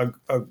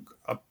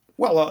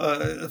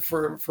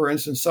for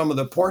instance, some of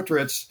the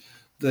portraits,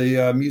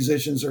 the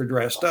musicians are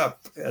dressed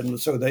up, and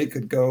so they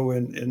could go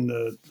in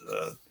the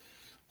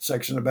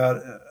section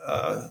about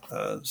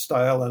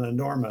style and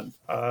adornment.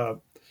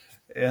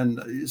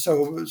 And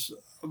so,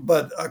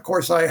 but of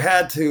course, I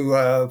had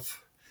to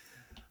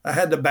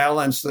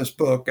balance this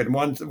book. And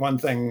one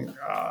thing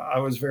I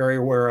was very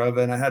aware of,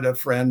 and I had a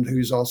friend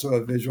who's also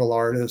a visual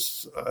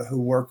artist who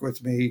worked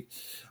with me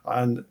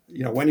on,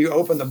 when you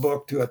open the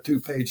book to a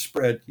 2-page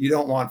spread, you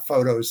don't want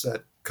photos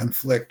that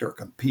conflict or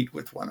compete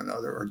with one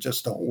another or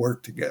just don't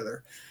work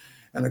together.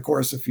 And of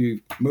course, if you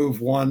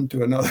move one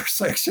to another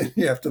section,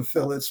 you have to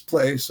fill its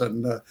place.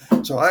 And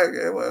so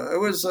it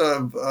was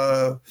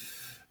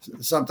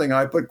something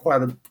I put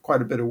quite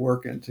a bit of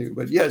work into.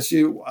 But yes,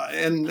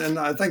 and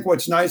I think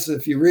what's nice is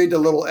if you read a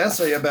little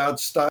essay about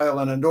style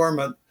and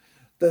adornment,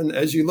 then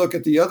as you look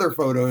at the other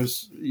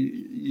photos,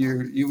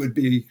 you would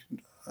be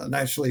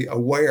naturally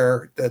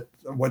aware that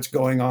what's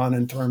going on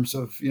in terms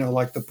of,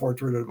 like the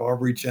portrait of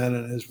Aubrey Gent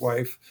and his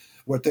wife,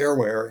 what they're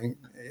wearing,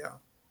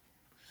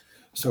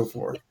 so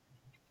forth.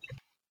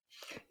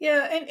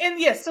 Yeah, and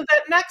yes, so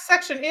that next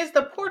section is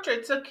the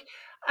portrait. So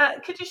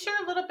could you share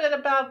a little bit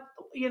about,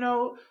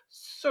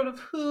 sort of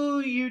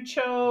who you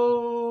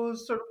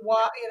chose, sort of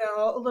what,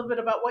 a little bit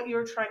about what you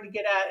were trying to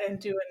get at and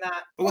do in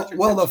that portrait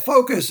Well, the section?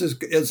 focus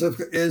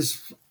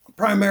is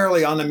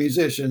primarily on the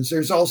musicians.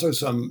 There's also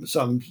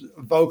some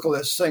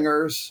vocalist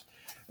singers,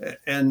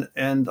 and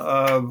I'm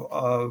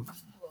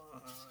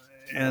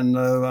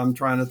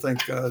trying to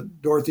think.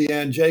 Dorothy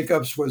Ann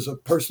Jacobs was a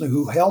person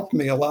who helped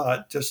me a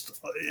lot, just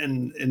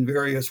in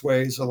various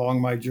ways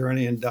along my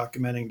journey in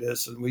documenting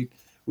this, and we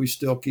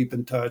still keep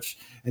in touch.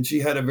 And she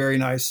had a very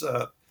nice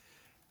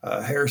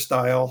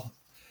hairstyle,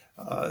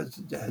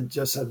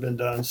 just had been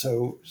done.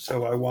 So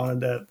I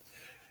wanted that,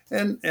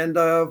 and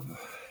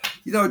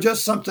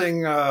just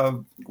something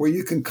where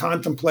you can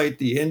contemplate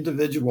the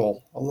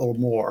individual a little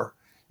more,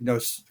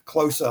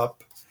 close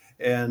up.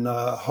 And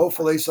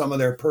hopefully some of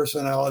their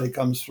personality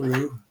comes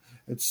through.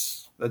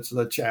 That's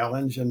the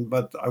challenge.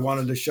 But I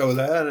wanted to show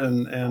that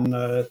and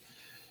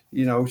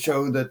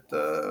show that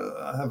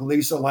I have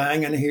Lisa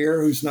Lang in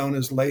here, who's known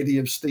as Lady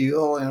of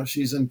Steel.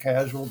 She's in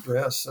casual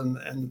dress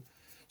and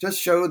just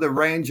show the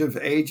range of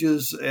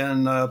ages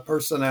and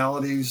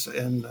personalities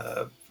and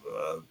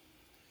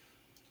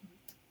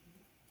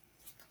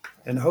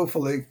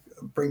hopefully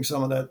bring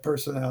some of that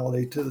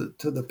personality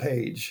to the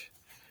page.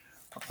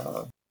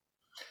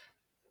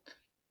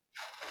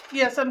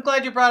 Yes, I'm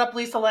glad you brought up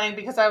Lisa Lang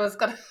because I was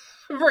going to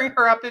bring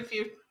her up if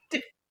you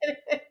did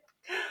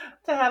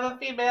to have a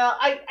female.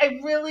 I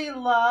really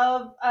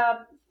love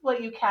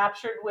what you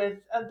captured with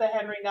the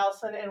Henry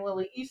Nelson and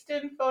Willie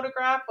Easton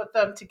photograph with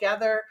them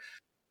together.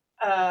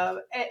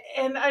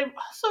 And I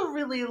also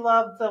really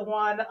love the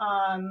one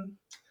on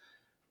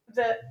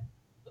the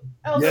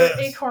Elder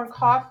Acorn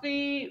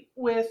Coffee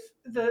with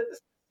the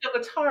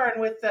guitar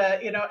and with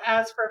the,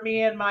 as for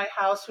me and my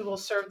house, we will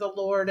serve the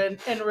Lord and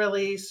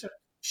really sort of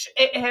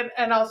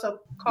and also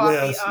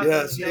coffee.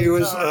 Yes, he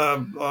was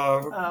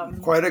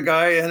quite a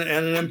guy and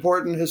an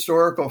important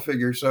historical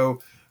figure. So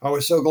I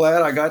was so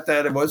glad I got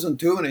that. It wasn't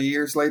too many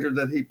years later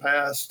that he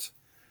passed,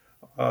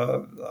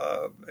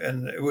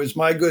 and it was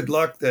my good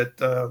luck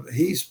that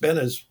he's been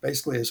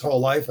basically his whole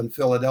life in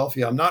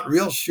Philadelphia. I'm not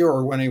real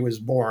sure when he was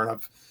born.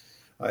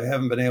 I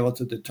haven't been able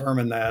to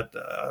determine that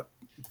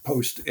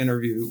post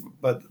interview,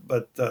 but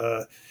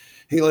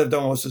he lived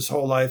almost his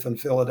whole life in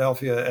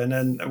Philadelphia, and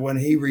then when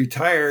he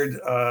retired,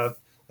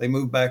 they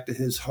moved back to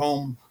his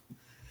home,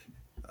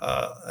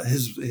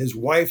 his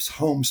wife's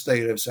home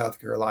state of South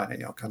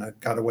Carolina. Kind of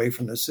got away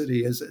from the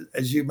city.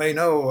 As you may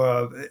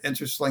know,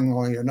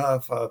 interestingly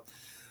enough,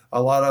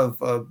 a lot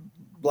of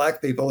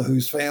Black people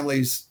whose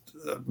families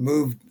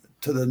moved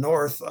to the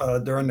North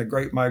during the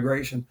Great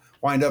Migration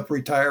wind up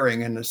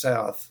retiring in the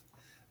South.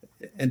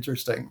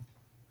 Interesting.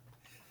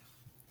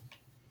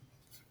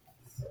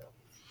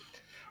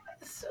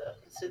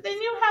 So then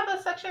you have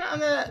a section on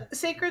the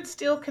Sacred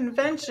Steel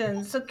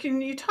Convention. So can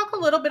you talk a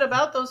little bit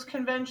about those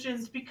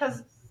conventions?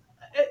 Because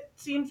it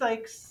seems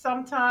like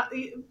sometimes,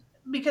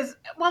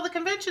 the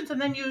conventions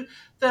and then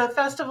the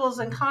festivals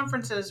and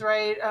conferences,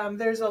 right?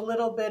 There's a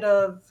little bit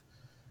of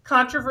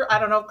controversy. I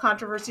don't know if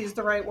controversy is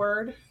the right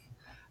word,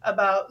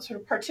 about sort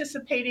of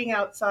participating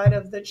outside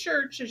of the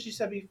church, as you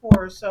said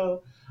before.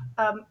 So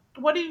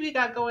what have you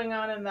got going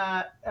on in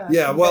that?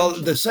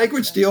 The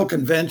Sacred Steel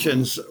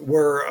Conventions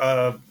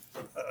were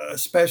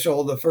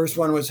special. The first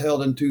one was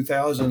held in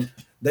 2000.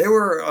 They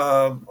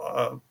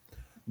were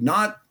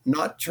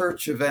not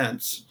church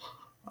events.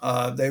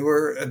 They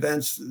were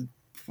events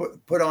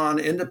put on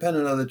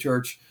independent of the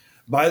church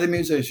by the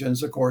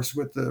musicians, of course,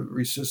 with the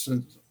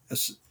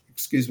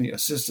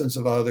assistance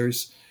of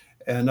others,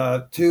 and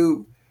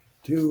to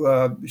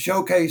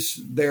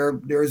showcase their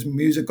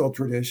musical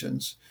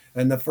traditions.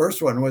 And the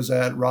first one was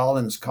at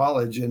Rollins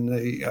College in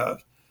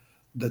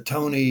the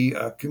Tony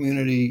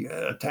community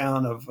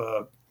town of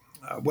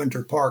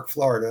Winter Park,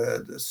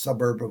 Florida, the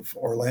suburb of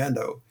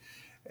Orlando.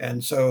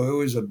 And so it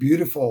was a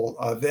beautiful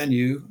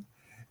venue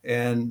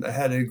and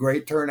had a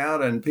great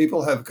turnout, and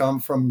people have come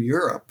from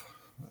Europe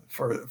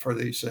for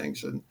these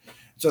things. And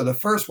so the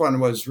first one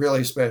was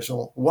really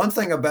special. One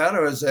thing about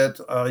it is that,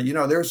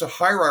 there's a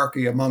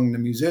hierarchy among the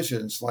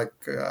musicians. Like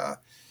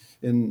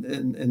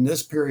in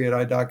this period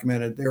I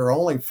documented, there are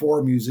only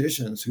 4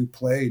 musicians who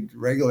played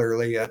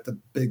regularly at the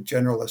big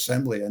General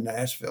Assembly in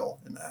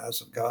Nashville in the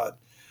House of God.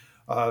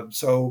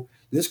 So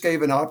this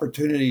gave an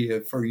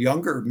opportunity for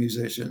younger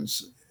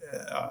musicians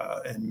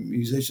and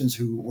musicians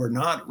who were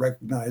not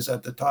recognized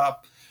at the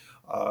top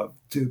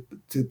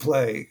to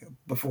play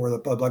before the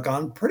public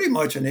on pretty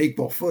much an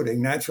equal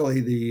footing.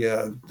 Naturally,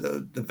 the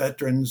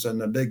veterans and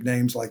the big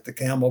names like the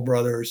Campbell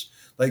Brothers,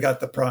 they got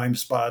the prime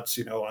spots,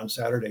 on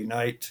Saturday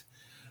night.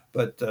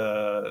 But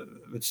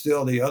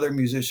still, the other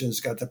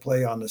musicians got to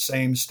play on the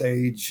same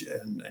stage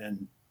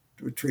and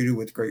were treated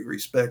with great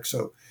respect.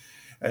 So,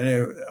 and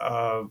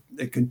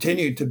it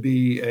continued to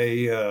be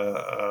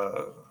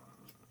a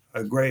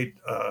great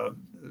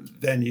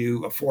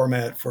venue, a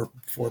format for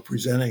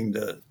presenting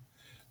the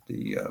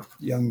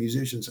young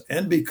musicians.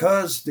 And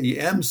because the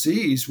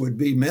MCs would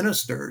be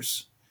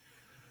ministers,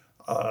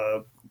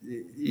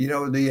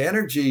 the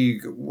energy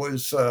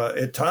was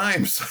at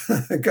times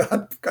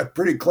got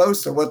pretty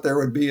close to what there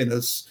would be in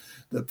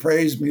the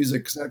praise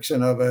music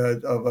section of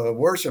a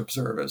worship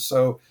service.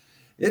 So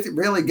it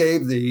really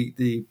gave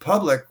the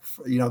public,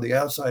 the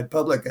outside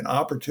public, an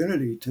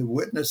opportunity to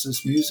witness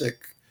this music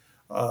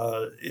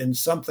in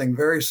something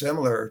very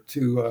similar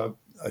to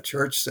a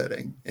church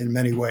setting in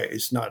many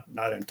ways, not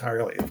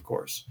entirely, of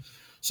course.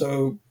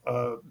 So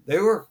they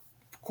were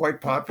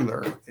quite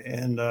popular,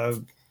 and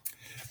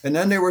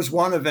then there was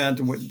one event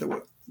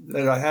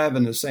that I have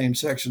in the same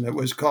section that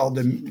was called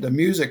the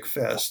Music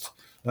Fest.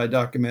 I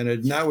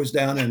documented, and that was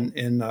down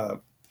in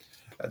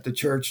at the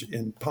church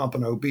in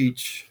Pompano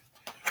Beach,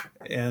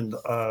 and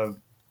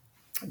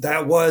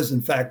that was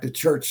in fact a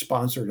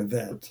church-sponsored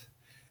event.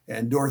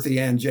 And Dorothy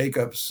Ann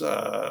Jacobs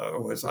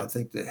was, I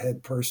think, the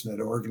head person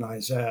that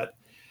organized that.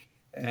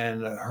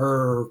 And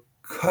her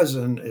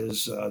cousin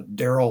is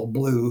Daryl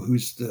Blue,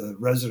 who's the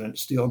resident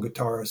steel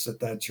guitarist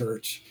at that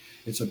church.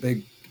 It's a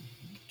big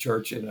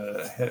church in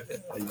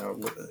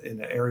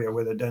an area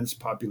with a dense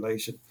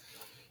population.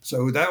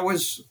 So that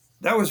was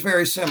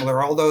very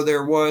similar. Although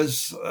it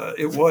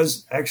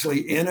was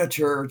actually in a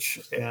church,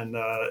 and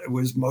it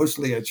was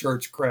mostly a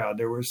church crowd.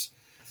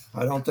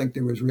 I don't think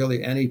there was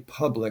really any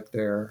public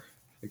there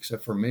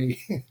except for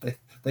me.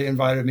 They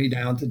invited me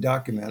down to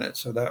document it,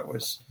 so that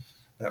was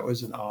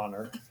an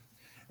honor.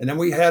 And then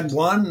we had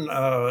one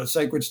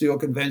Sacred Steel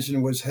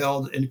Convention was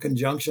held in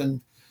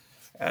conjunction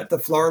at the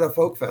Florida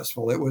Folk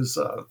Festival. It was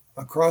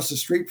across the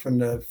street from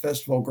the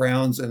festival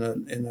grounds in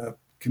a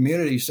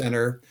community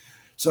center.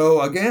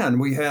 So again,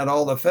 we had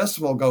all the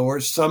festival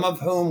goers, some of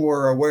whom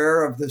were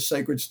aware of the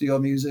Sacred Steel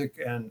music,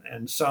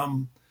 and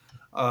some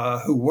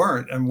who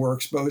weren't and were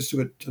exposed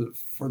to it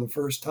for the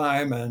first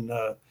time. And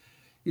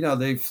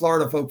the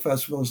Florida Folk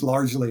Festival is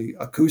largely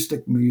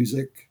acoustic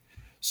music.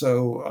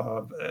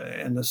 So,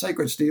 and the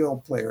Sacred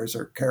Steel players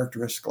are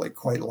characteristically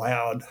quite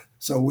loud.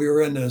 So we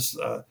were in this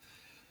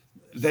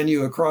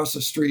venue across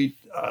the street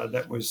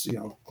that was,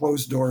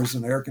 closed doors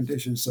and air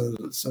conditioned, so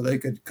they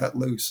could cut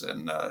loose.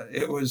 And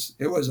it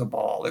was a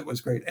ball. It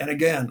was great. And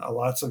again, a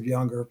lot of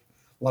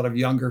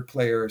younger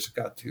players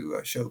got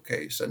to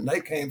showcase, and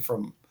they came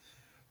from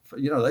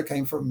they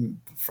came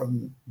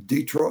from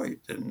Detroit,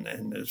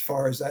 and as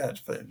far as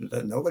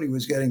that nobody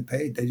was getting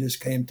paid. They just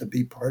came to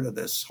be part of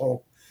this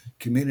whole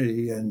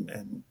community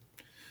and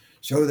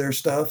show their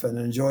stuff and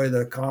enjoy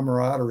the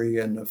camaraderie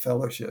and the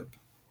fellowship.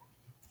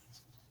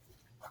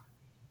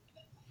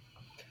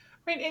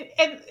 Right,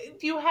 and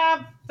you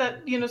have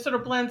that, sort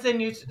of blends in.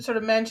 You sort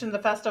of mentioned the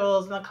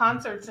festivals and the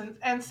concerts,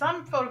 and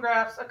some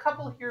photographs, a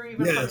couple here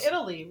even from Yes.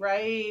 Italy,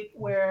 right,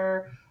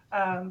 where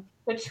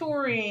the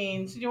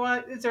touring. So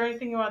is there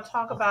anything you want to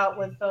talk about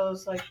with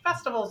those like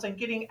festivals and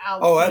getting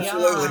out Oh,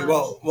 absolutely.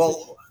 beyond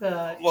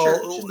the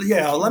church and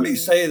Yeah. the Let me community?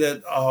 say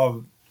that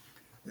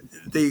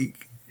the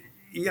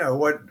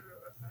what.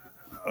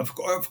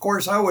 Of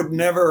course, I would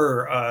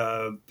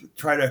never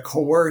try to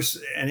coerce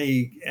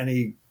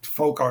any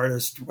folk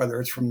artist,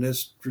 whether it's from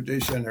this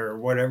tradition or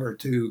whatever,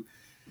 to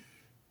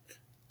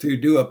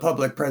do a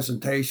public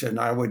presentation.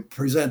 I would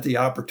present the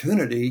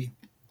opportunity,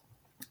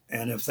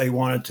 and if they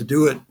wanted to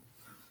do it,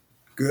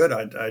 good.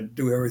 I'd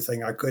do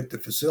everything I could to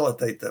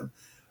facilitate them,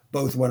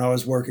 both when I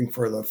was working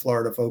for the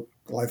Florida Folk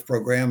Life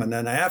Program and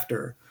then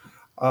after.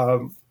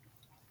 Um,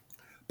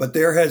 but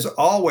there has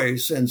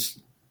always,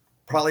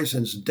 probably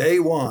since day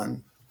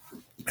one,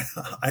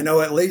 I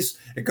know at least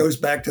it goes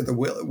back to the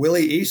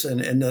Willie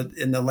Eason in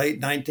the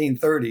late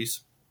 1930s.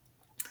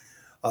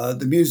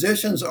 The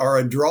musicians are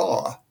a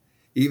draw,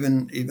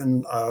 even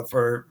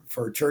for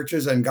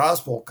churches and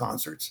gospel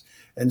concerts,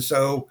 and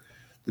so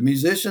the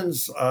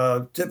musicians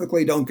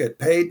typically don't get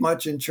paid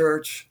much in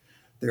church.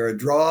 They're a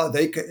draw.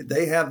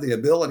 They have the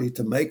ability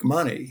to make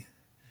money,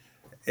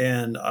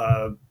 and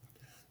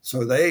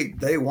so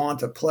they want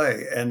to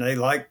play, and they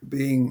like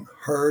being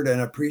heard and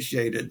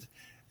appreciated,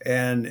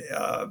 and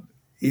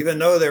even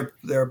though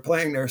they're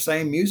playing their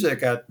same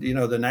music at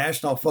the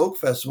National Folk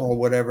Festival or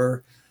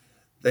whatever,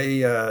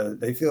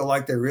 they feel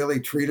like they're really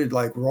treated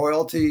like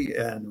royalty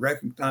and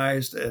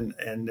recognized,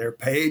 and they're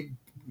paid,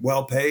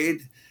 well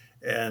paid,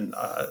 and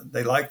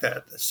they like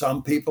that.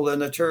 Some people in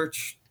the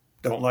church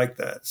don't like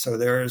that. So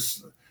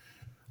there's,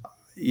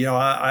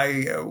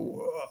 I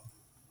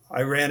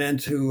ran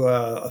into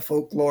a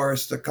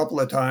folklorist a couple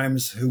of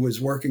times who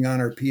was working on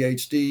her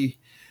PhD.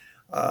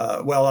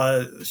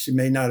 She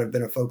may not have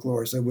been a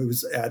folklorist. It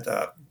was at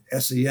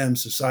SEM,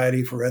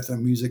 Society for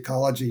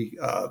Ethnomusicology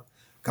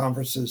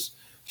conferences.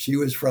 She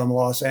was from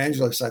Los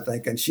Angeles, I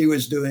think, and she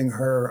was doing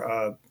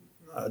her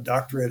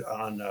doctorate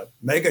on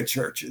mega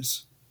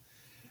churches.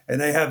 And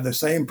they have the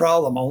same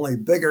problem, only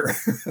bigger,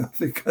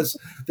 because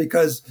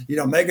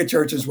mega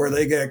churches where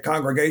they get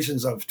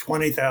congregations of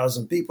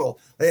 20,000 people,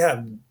 they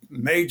have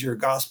major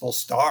gospel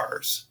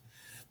stars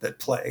that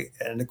play,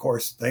 and of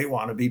course they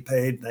want to be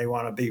paid, and they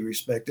want to be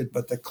respected,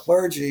 but the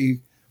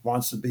clergy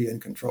wants to be in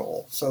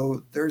control.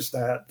 So there's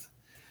that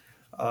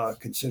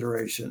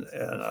consideration.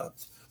 And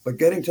but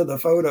getting to the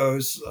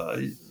photos,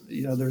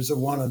 there's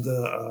one of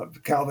the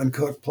Calvin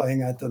Cook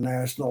playing at the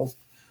National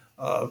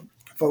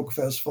Folk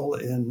Festival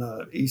in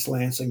East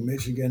Lansing,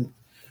 Michigan.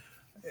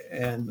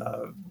 And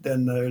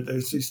then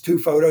there's these two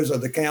photos of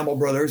the Campbell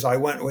brothers. I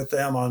went with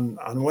them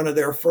on one of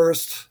their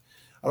first,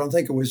 I don't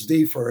think it was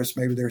the first,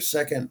 maybe their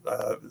second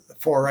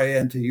foray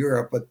into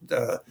Europe, but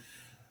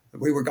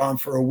we were gone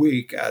for a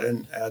week out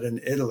in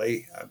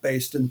Italy,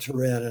 based in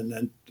Turin, and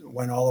then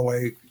went all the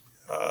way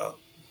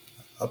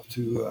up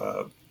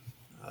to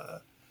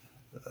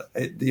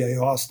the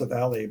Aosta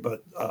Valley.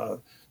 But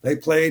they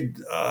played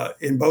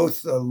in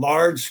both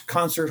large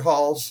concert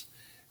halls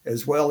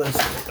as well as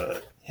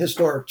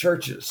historic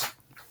churches.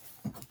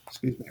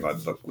 Excuse me, my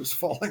book was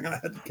falling. I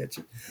had to catch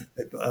it.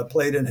 They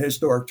played in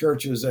historic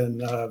churches,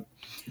 and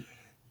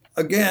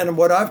again,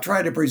 what I've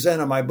tried to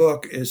present in my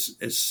book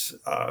is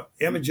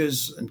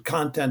images and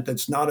content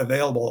that's not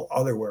available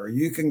otherwhere.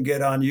 You can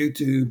get on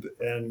YouTube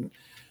and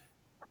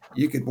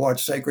you could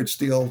watch Sacred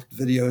Steel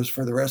videos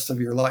for the rest of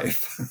your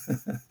life.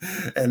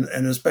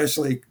 and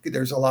especially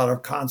there's a lot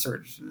of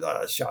concert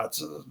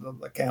shots of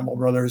the Campbell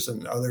brothers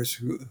and others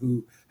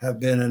who have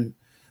been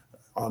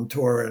on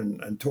tour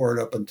and toured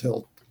up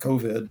until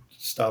COVID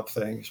stopped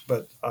things.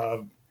 But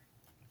I've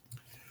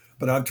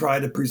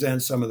tried to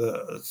present some of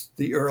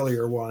the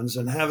earlier ones,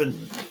 and haven't,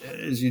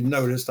 as you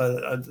noticed,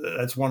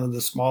 that's one of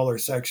the smaller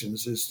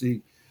sections is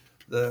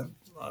the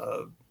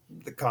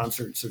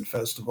concerts and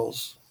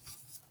festivals,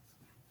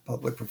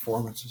 public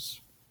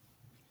performances.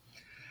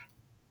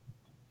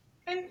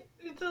 And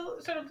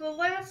the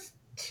last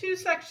two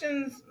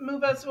sections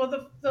move us. Well,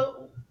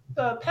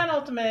 the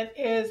penultimate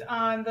is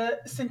on the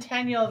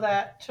centennial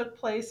that took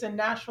place in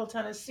Nashville,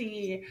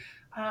 Tennessee.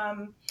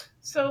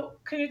 So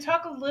can you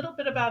talk a little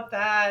bit about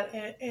that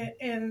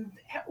and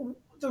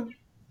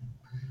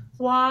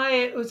why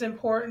it was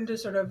important to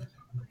sort of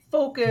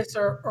focus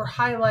or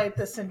highlight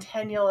the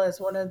centennial as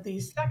one of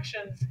these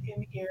sections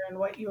in here, and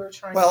what you were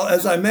trying Well, to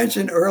as I do?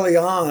 mentioned early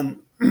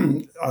on,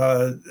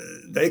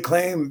 they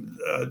claim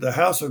the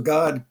House of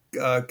God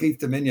keep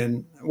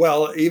dominion.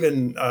 Well,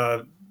 even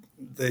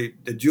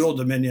the Jewel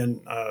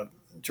Dominion,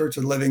 Church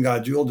of the Living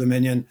God Jewel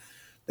Dominion,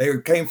 they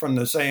came from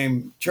the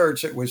same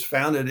church. It was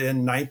founded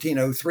in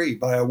 1903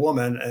 by a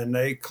woman, and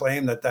they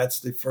claim that that's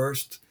the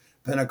first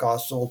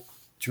Pentecostal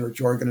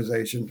church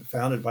organization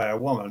founded by a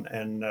woman.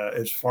 And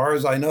as far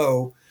as I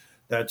know,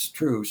 that's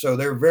true. So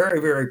they're very,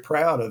 very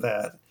proud of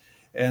that.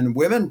 And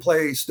women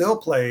still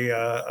play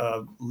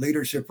a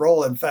leadership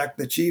role. In fact,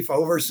 the chief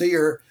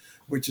overseer,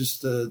 which is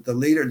the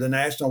leader, the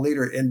national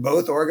leader in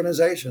both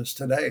organizations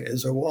today,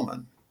 is a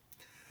woman.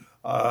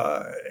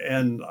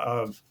 And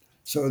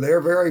so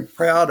they're very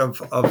proud of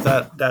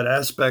that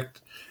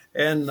aspect.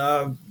 And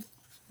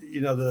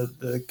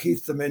the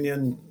Keith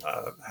Dominion,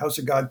 House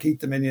of God Keith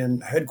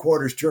Dominion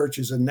headquarters church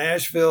is in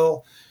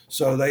Nashville.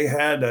 So they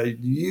had a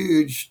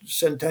huge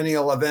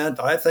centennial event.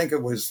 I think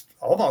it was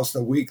almost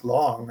a week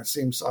long. It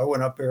seems I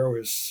went up there, it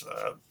was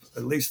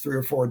at least 3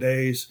 or 4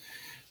 days.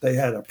 They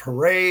had a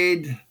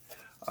parade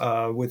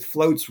with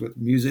floats with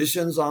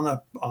musicians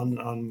on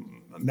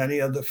many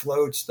of the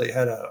floats. They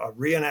had a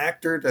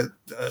reenactor that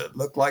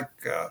looked like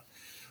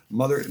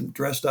mother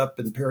dressed up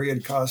in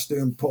period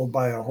costume, pulled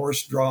by a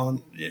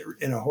horse-drawn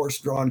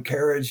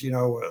carriage,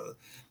 to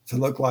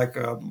look like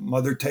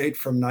Mother Tate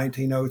from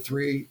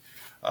 1903.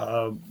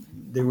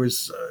 There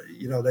was,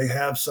 they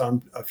have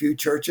a few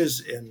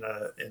churches in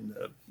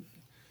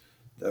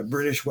the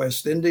British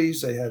West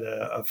Indies. They had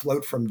a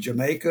float from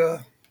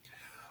Jamaica.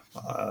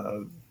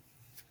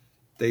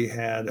 They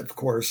had, of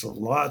course,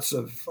 lots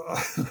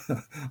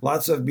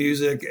of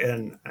music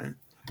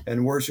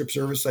and worship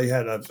service. They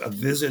had a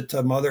visit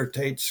to Mother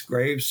Tate's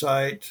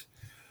gravesite.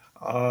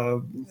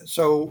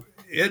 So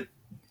it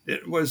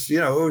was,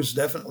 it was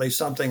definitely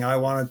something I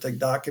wanted to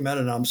document,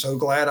 and I'm so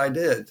glad I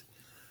did.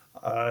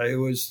 It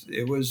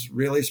was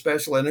really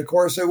special. And of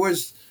course, it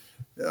was,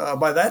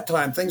 by that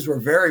time, things were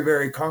very,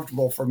 very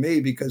comfortable for me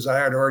because I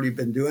had already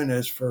been doing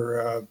this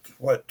for,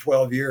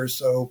 12 years.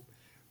 So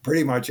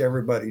pretty much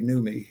everybody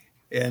knew me.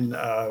 And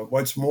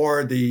what's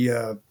more, they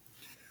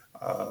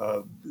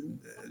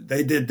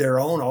did their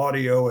own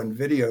audio and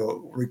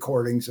video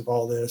recordings of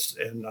all this.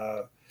 And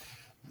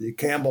the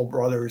Campbell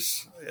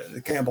brothers,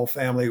 the Campbell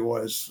family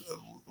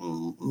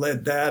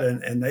led that.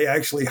 And they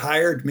actually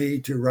hired me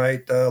to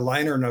write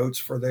liner notes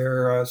for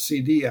their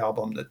CD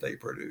album that they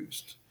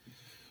produced.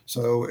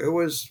 So it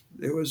was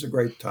a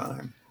great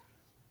time.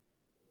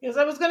 Yes,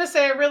 I was going to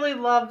say, I really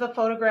love the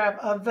photograph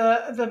of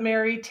the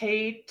Mary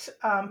Tate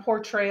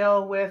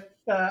portrayal with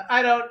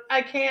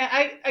I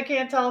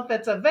can't tell if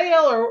it's a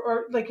veil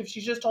or like if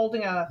she's just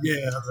holding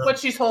what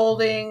she's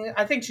holding.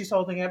 I think she's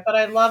holding it, but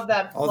I love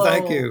that flow. Oh,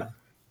 thank you.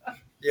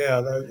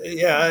 Yeah,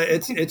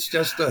 it's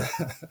just a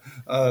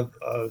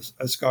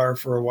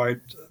scarf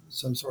or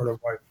some sort of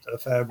white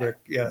fabric.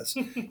 Yes,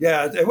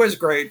 yeah, it was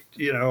great.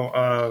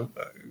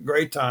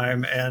 Great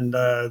time, and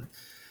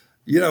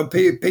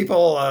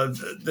people,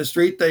 the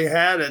street they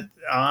had it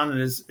on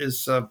is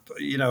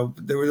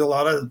there was a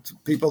lot of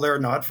people there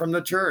not from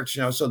the church,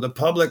 so the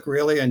public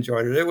really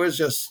enjoyed it. It was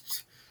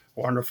just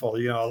wonderful,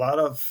 a lot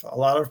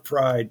of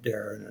pride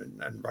there,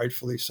 and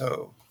rightfully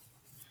so.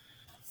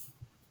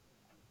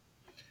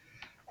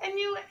 And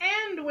you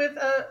end with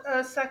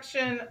a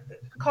section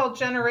called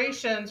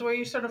Generations, where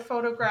you sort of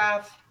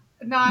photograph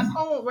not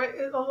only, right,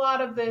 a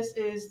lot of this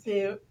is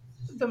the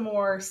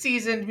more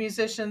seasoned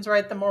musicians,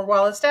 right, the more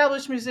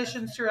well-established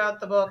musicians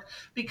throughout the book,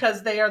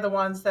 because they are the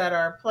ones that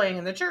are playing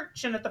in the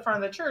church and at the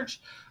front of the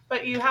church.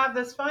 But you have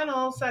this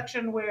final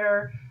section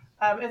where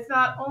it's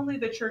not only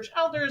the church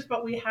elders,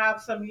 but we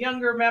have some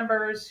younger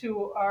members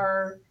who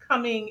are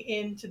coming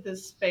into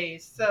this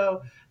space.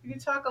 So you can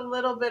talk a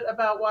little bit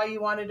about why you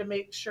wanted to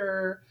make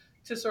sure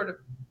to sort of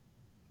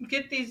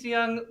get these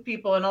young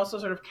people and also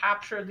sort of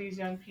capture these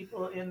young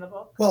people in the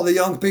book. Well, the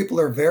young people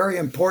are very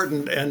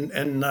important,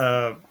 and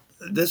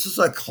this is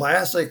a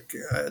classic.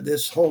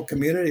 This whole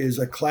community is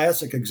a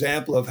classic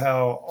example of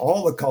how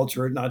all the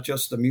culture, not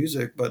just the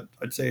music, but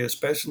I'd say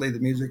especially the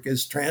music,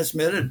 is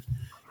transmitted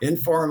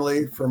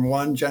informally from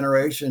one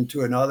generation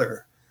to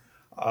another.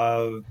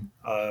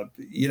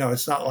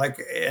 It's not like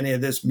any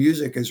of this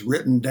music is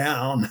written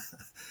down.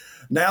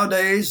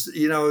 Nowadays,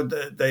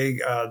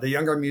 the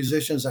younger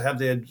musicians have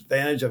the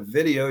advantage of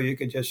video. You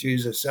could just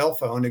use a cell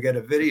phone to get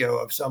a video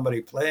of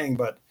somebody playing.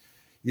 But,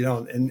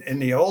 in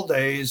the old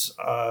days,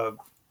 the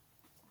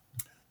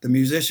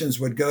musicians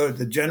would go to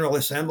the General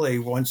Assembly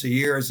once a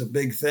year as a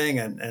big thing.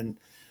 And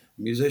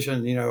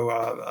musician,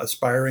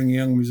 aspiring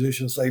young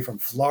musicians, say from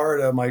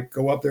Florida, might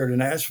go up there to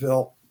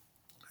Nashville,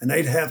 and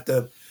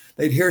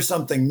they'd hear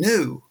something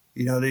new.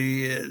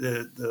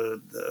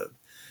 The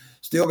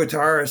steel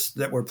guitarists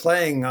that were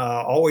playing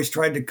always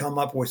tried to come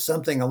up with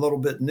something a little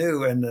bit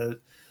new, and the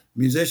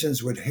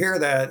musicians would hear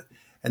that,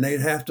 and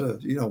they'd have to,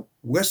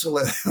 whistle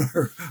it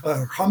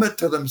or hum it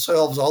to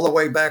themselves all the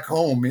way back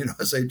home,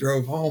 as they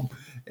drove home,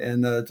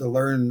 and to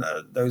learn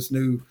those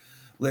new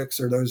licks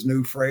or those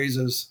new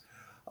phrases.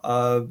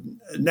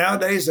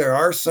 Nowadays, there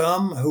are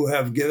some who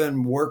have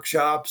given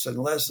workshops and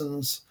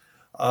lessons.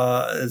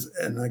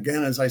 And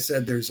again, as I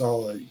said, there's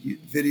all a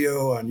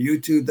video on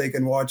YouTube they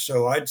can watch.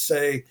 So I'd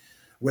say,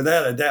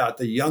 without a doubt,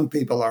 the young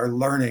people are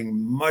learning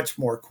much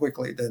more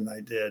quickly than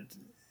they did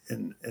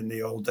in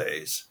the old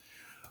days.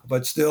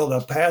 But still,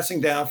 the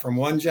passing down from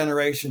one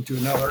generation to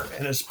another,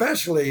 and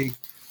especially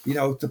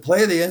To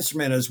play the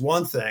instrument is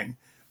one thing,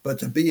 but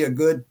to be a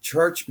good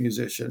church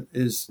musician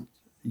is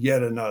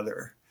yet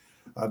another.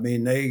 I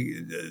mean,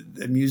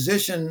 the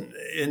musician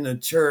in the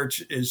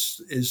church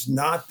is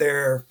not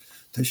there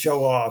to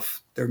show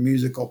off their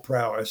musical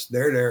prowess.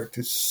 They're there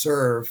to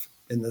serve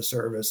in the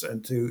service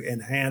and to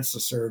enhance the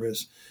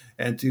service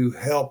and to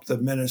help the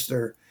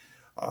minister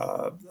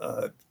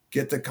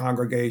get the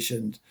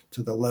congregation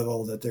to the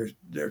level that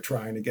they're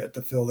trying to get,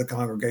 to fill the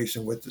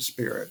congregation with the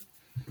Spirit.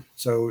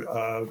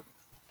 So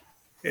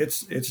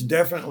it's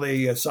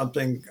definitely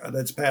something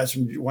that's passed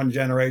from one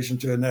generation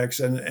to the next.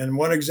 And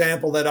one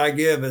example that I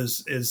give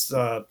is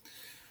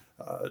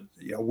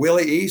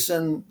Willie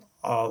Eason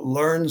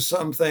learned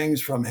some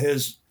things from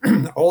his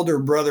older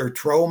brother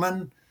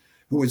Troman,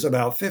 who was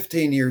about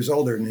 15 years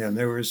older than him.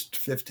 There was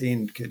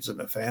 15 kids in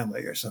the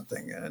family or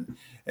something,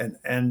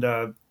 and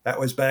that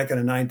was back in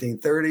the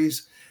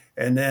 1930s.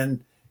 And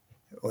then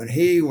when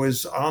he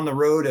was on the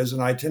road as an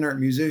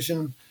itinerant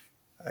musician,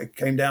 I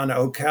came down to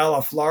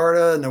Ocala,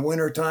 Florida in the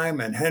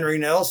wintertime, and Henry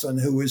Nelson,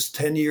 who was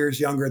 10 years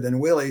younger than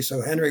Willie.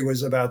 So Henry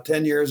was about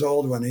 10 years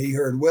old when he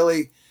heard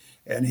Willie,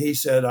 and he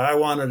said, I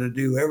wanted to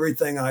do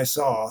everything I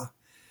saw.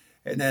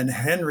 And then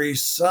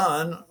Henry's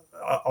son,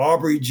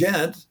 Aubrey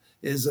Gent,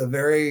 is a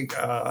very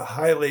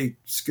highly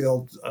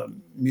skilled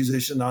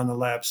musician on the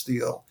lap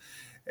steel,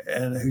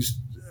 and who's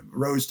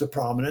rose to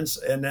prominence.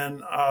 And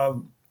then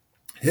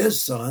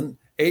his son,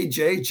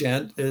 A.J.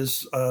 Gent,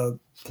 is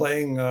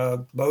playing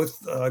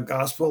both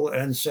gospel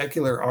and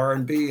secular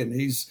R&B, and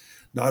he's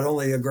not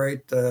only a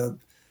great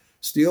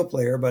steel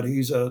player, but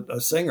he's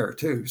a singer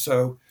too.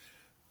 So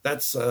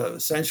that's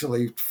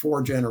essentially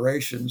 4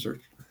 generations, or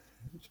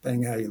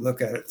depending how you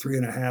look at it,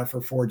 3.5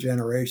 or 4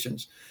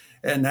 generations,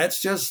 and that's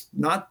just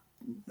not,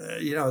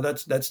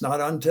 that's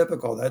not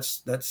untypical.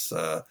 That's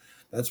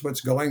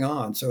what's going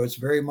on. So it's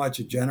very much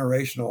a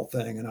generational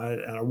thing, and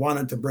I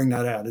wanted to bring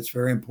that out. It's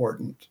very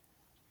important.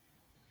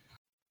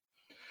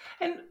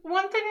 And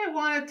one thing I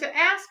wanted to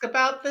ask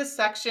about this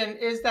section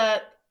is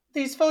that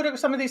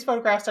some of these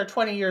photographs are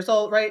 20 years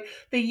old, right?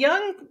 The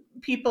young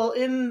people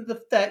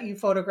that you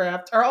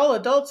photographed are all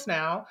adults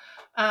now.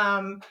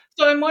 So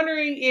I'm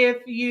wondering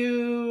if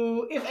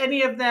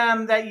any of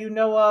them that you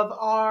know of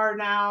are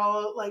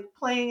now like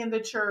playing in the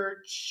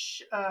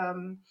church,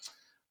 and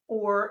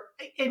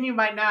you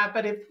might not,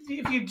 but if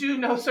you do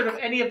know sort of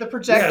any of the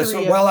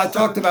trajectory. Yes, I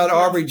talked about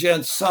Aubrey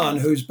Gent's son,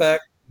 who's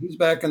back. He's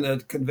back in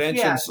the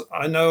conventions. Yeah.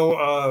 I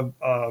know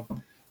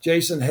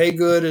Jason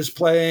Haygood is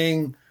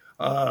playing.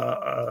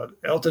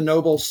 Elton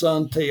Noble's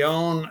son,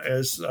 Theon,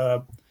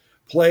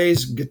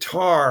 plays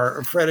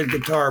guitar, fretted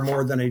guitar,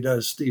 more than he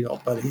does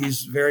steel. But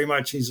he's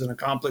an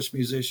accomplished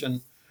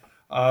musician.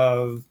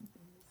 Glenn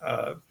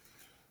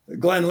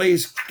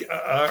Lee's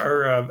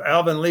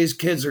Alvin Lee's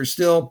kids are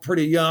still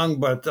pretty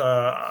young, but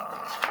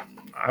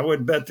I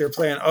would bet they're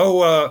playing.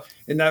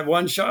 In that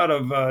one shot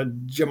of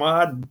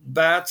Jamad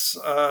Batts,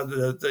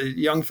 the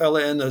young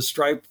fella in the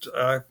striped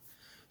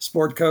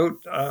sport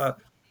coat.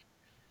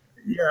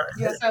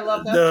 Yes, I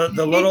love that.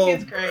 The little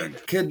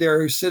kid there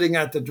who's sitting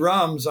at the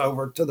drums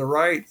over to the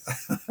right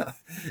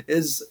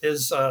is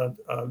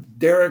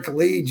Derek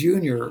Lee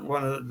Jr.,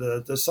 one of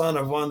the son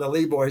of one of the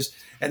Lee boys,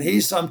 and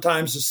he's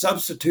sometimes a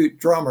substitute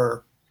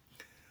drummer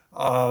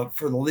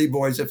for the Lee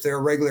boys if their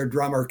regular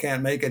drummer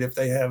can't make it. If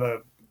they have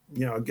a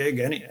gig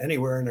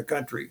anywhere in the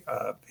country,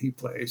 he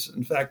plays.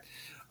 In fact,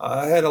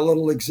 I had a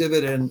little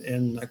exhibit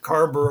in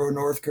Carborough,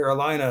 North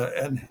Carolina,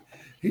 and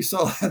he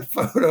saw that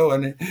photo,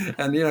 and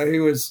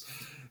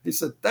he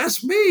said,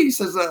 "That's me." He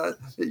says,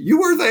 "You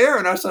were there?"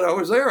 And I said, "I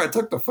was there. I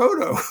took the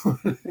photo."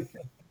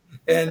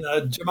 And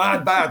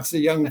Jamad Batts, the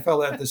young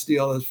fella at the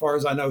steel, as far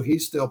as I know,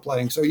 he's still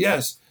playing. So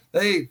yes,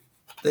 they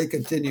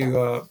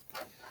continue.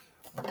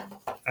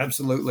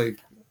 Absolutely,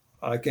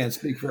 I can't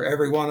speak for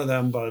every one of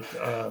them, but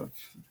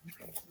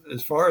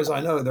as far as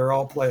I know, they're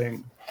all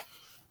playing.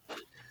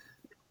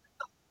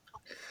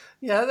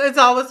 Yeah, it's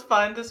always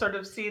fun to sort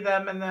of see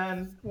them and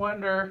then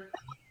wonder.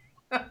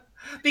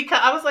 Because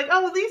I was like,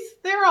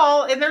 they're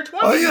all in their 20s.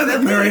 Oh, yeah,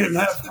 they're married and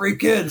have 3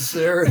 kids.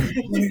 They're 20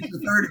 to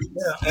 30.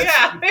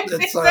 Yeah,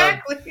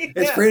 exactly.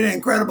 It's pretty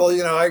incredible.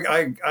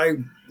 I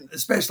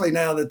especially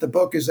now that the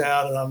book is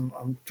out, and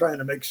I'm trying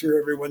to make sure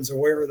everyone's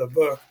aware of the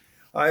book.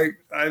 I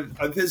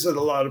visit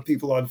a lot of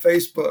people on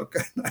Facebook,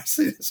 and I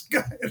see this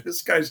guy.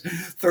 This guy's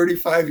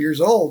 35 years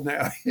old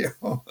now,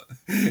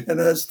 and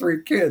has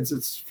 3 kids.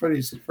 It's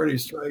pretty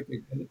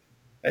striking.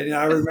 And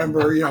I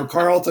remember,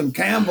 Carlton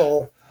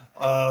Campbell,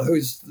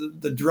 who's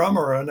the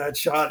drummer on that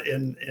shot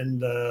in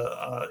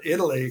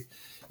Italy,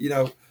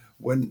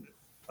 when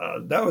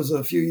that was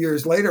a few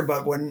years later,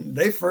 but when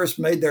they first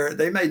made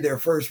their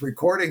first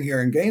recording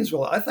here in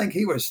Gainesville, I think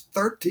he was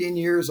 13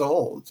 years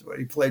old when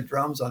he played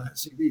drums on that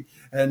CD.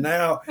 And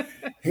now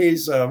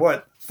he's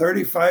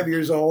 35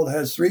 years old,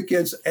 has 3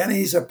 kids, and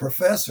he's a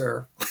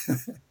professor at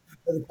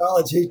the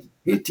college.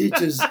 He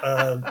teaches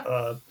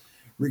audio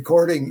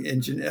recording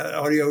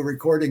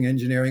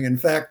engineering. In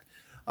fact,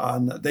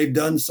 they've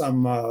done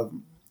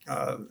some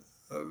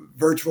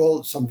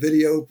virtual, some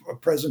video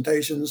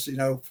presentations.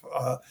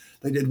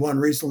 They did one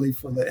recently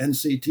for the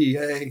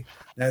NCTA,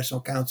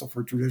 National Council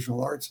for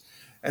Traditional Arts.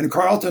 And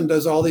Carlton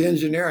does all the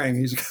engineering.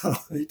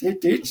 He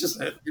teaches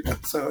it,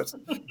 so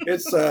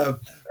it's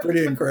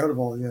pretty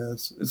incredible.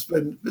 Yes, it's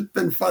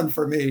been fun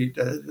for me,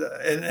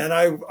 and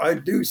I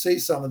do see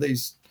some of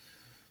these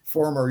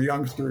former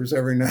youngsters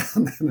every now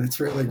and then.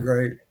 It's really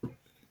great.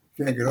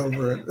 Can't get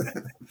over it.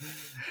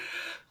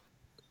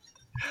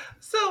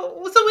 So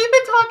we've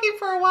been talking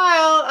for a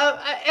while,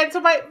 and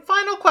so my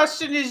final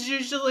question is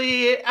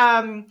usually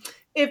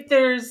if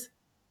there's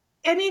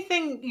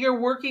anything you're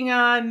working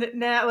on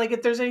now, like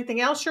if there's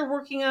anything else you're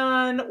working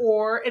on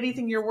or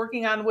anything you're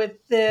working on with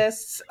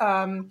this,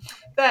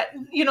 that,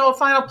 a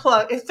final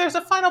plug, if there's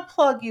a final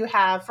plug you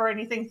have for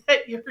anything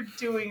that you're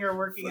doing or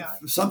working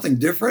on. Something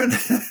different?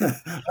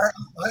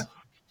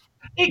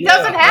 It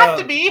doesn't have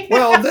to be.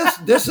 Well,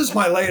 this is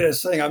my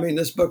latest thing. I mean,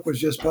 this book was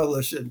just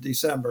published in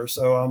December,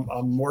 so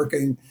I'm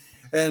working.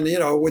 And,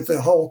 with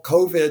the whole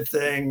COVID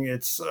thing,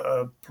 it's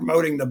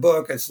promoting the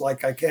book. It's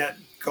like I can't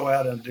go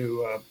out and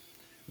do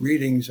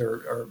readings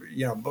or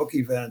book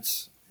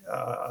events.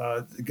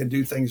 Can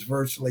do things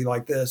virtually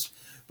like this,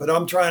 but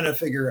I'm trying to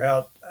figure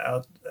out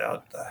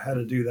how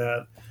to do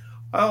that.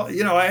 Well,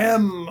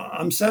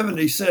 I'm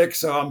 76,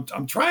 so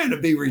I'm trying to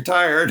be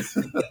retired,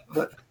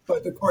 but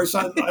of course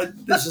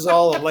this is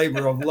all a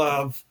labor of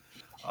love.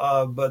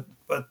 But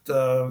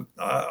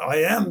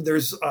I am.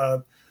 There's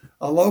a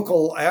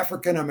local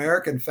African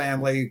American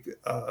family.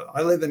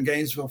 I live in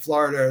Gainesville,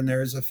 Florida, and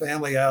there's a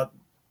family out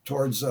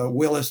towards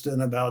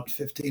Williston, about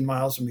 15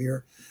 miles from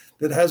here,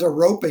 that has a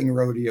roping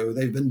rodeo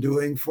they've been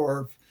doing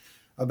for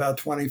about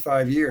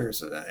 25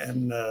 years.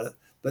 And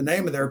the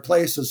name of their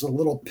place is a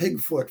Little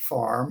Pigfoot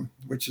Farm,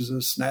 which is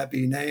a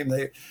snappy name.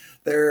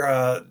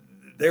 There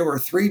were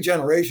 3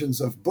 generations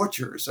of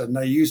butchers, and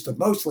they used to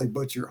mostly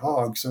butcher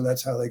hogs, so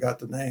that's how they got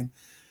the name.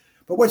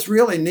 But what's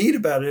really neat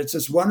about it, it's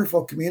this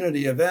wonderful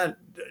community event.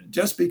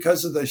 Just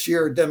because of the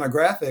sheer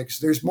demographics,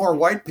 there's more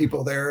white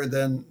people there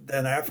than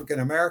African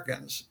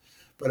Americans.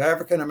 But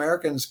African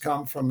Americans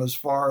come from as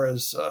far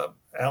as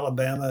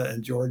Alabama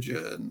and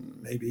Georgia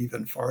and maybe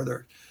even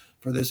farther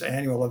for this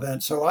annual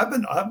event. So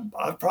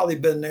I've probably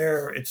been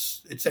there.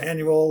 It's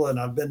annual, and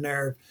I've been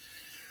there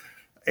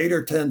 8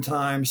 or 10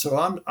 times. So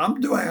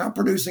I'm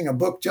producing a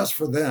book just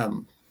for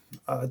them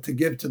to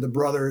give to the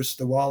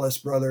Wallace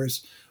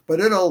brothers. But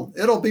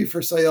it'll be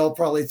for sale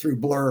probably through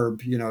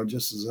Blurb,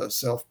 just as a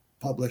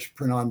self-published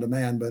print on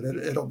demand. But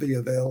it'll be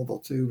available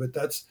too. But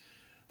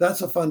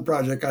that's a fun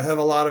project. I have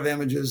a lot of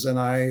images, and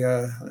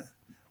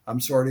I'm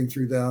sorting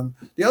through them.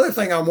 The other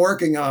thing I'm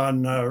working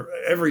on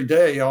every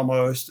day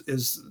almost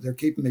is they're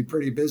keeping me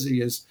pretty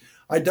busy. Is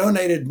I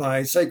donated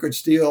my Sacred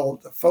Steel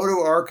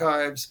photo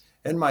archives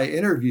and my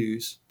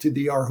interviews to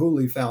the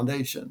Arhoolie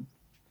Foundation.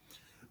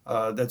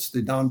 That's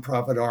the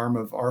nonprofit arm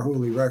of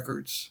Arhoolie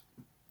Records.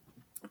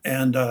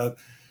 And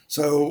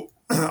so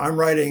I'm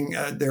writing,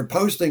 they're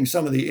posting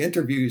some of the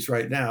interviews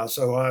right now.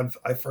 So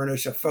I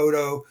furnish a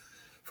photo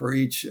for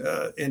each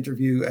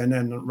interview, and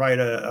then write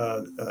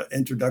a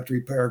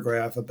introductory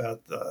paragraph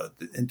about the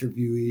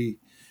interviewee.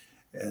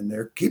 And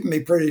they're keeping me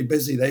pretty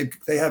busy.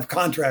 They have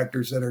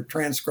contractors that are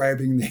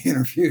transcribing the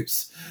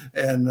interviews,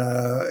 and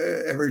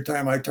every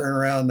time I turn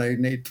around, they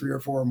need 3 or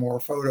 4 more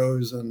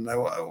photos, and they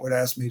would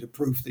ask me to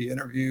proof the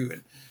interview.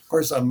 And of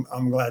course,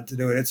 I'm glad to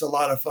do it. It's a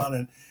lot of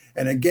fun,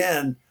 and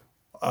again,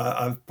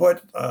 I've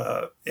put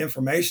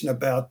information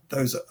about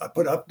those. I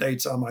put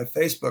updates on my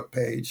Facebook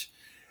page.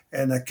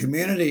 And the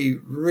community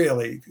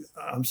really,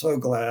 I'm so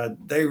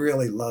glad, they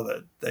really love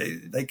it.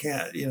 They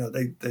can't,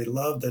 they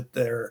love that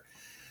they're,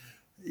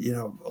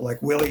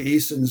 like Willie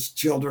Easton's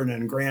children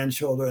and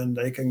grandchildren,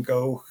 they can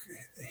go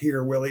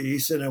hear Willie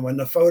Easton. And when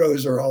the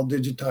photos are all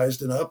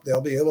digitized and up,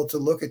 they'll be able to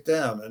look at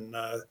them and,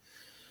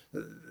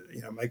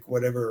 make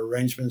whatever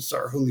arrangements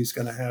Arhoolie's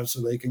going to have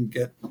so they can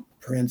get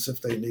prints if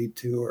they need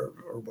to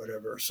or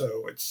whatever.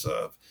 So it's,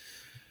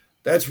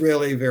 that's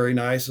really very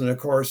nice. And of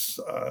course,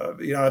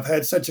 I've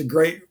had such a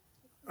great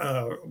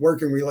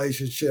working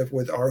relationship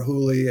with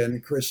Arhoolie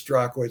and Chris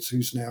Strachwitz,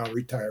 who's now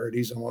retired.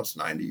 He's almost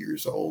 90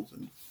 years old.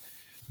 And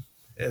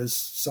as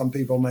some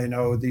people may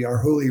know, the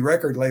Arhoolie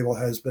record label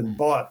has been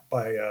bought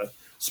by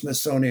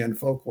Smithsonian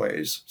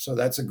Folkways. So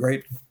that's a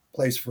great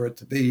place for it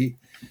to be.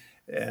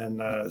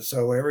 And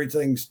so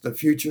the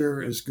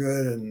future is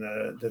good, and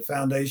the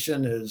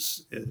foundation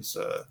is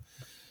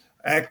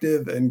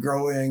active and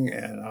growing,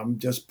 and I'm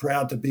just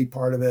proud to be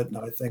part of it. And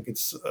I think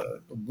it's a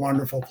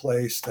wonderful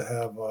place to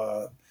have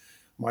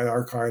my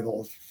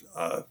archival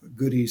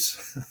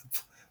goodies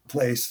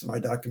placed, my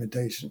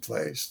documentation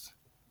placed.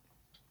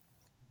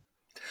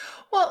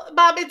 Well,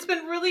 Bob, it's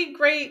been really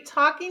great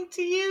talking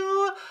to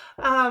you.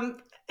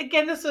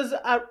 Again, this is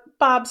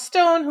Bob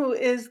Stone, who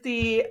is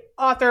the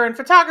author and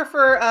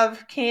photographer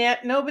of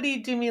Can't Nobody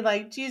Do Me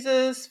Like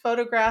Jesus,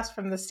 Photographs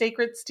from the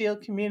Sacred Steel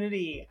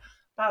Community.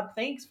 Bob,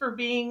 thanks for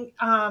being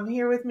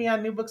here with me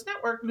on New Books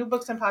Network, New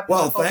Books and Popular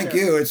Culture. Well, thank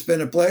you. It's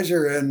been a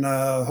pleasure, and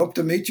hope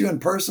to meet you in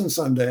person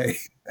someday.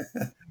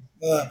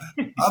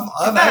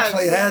 I've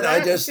actually had.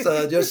 I just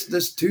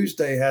this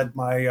Tuesday had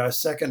my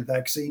second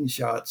vaccine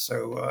shot.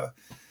 So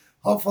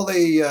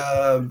hopefully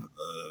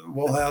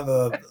we'll have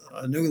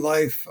a new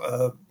life,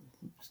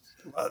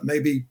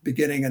 maybe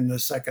beginning in the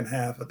second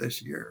half of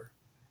this year.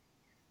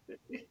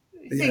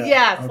 Yeah,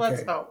 yes, okay.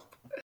 Let's hope.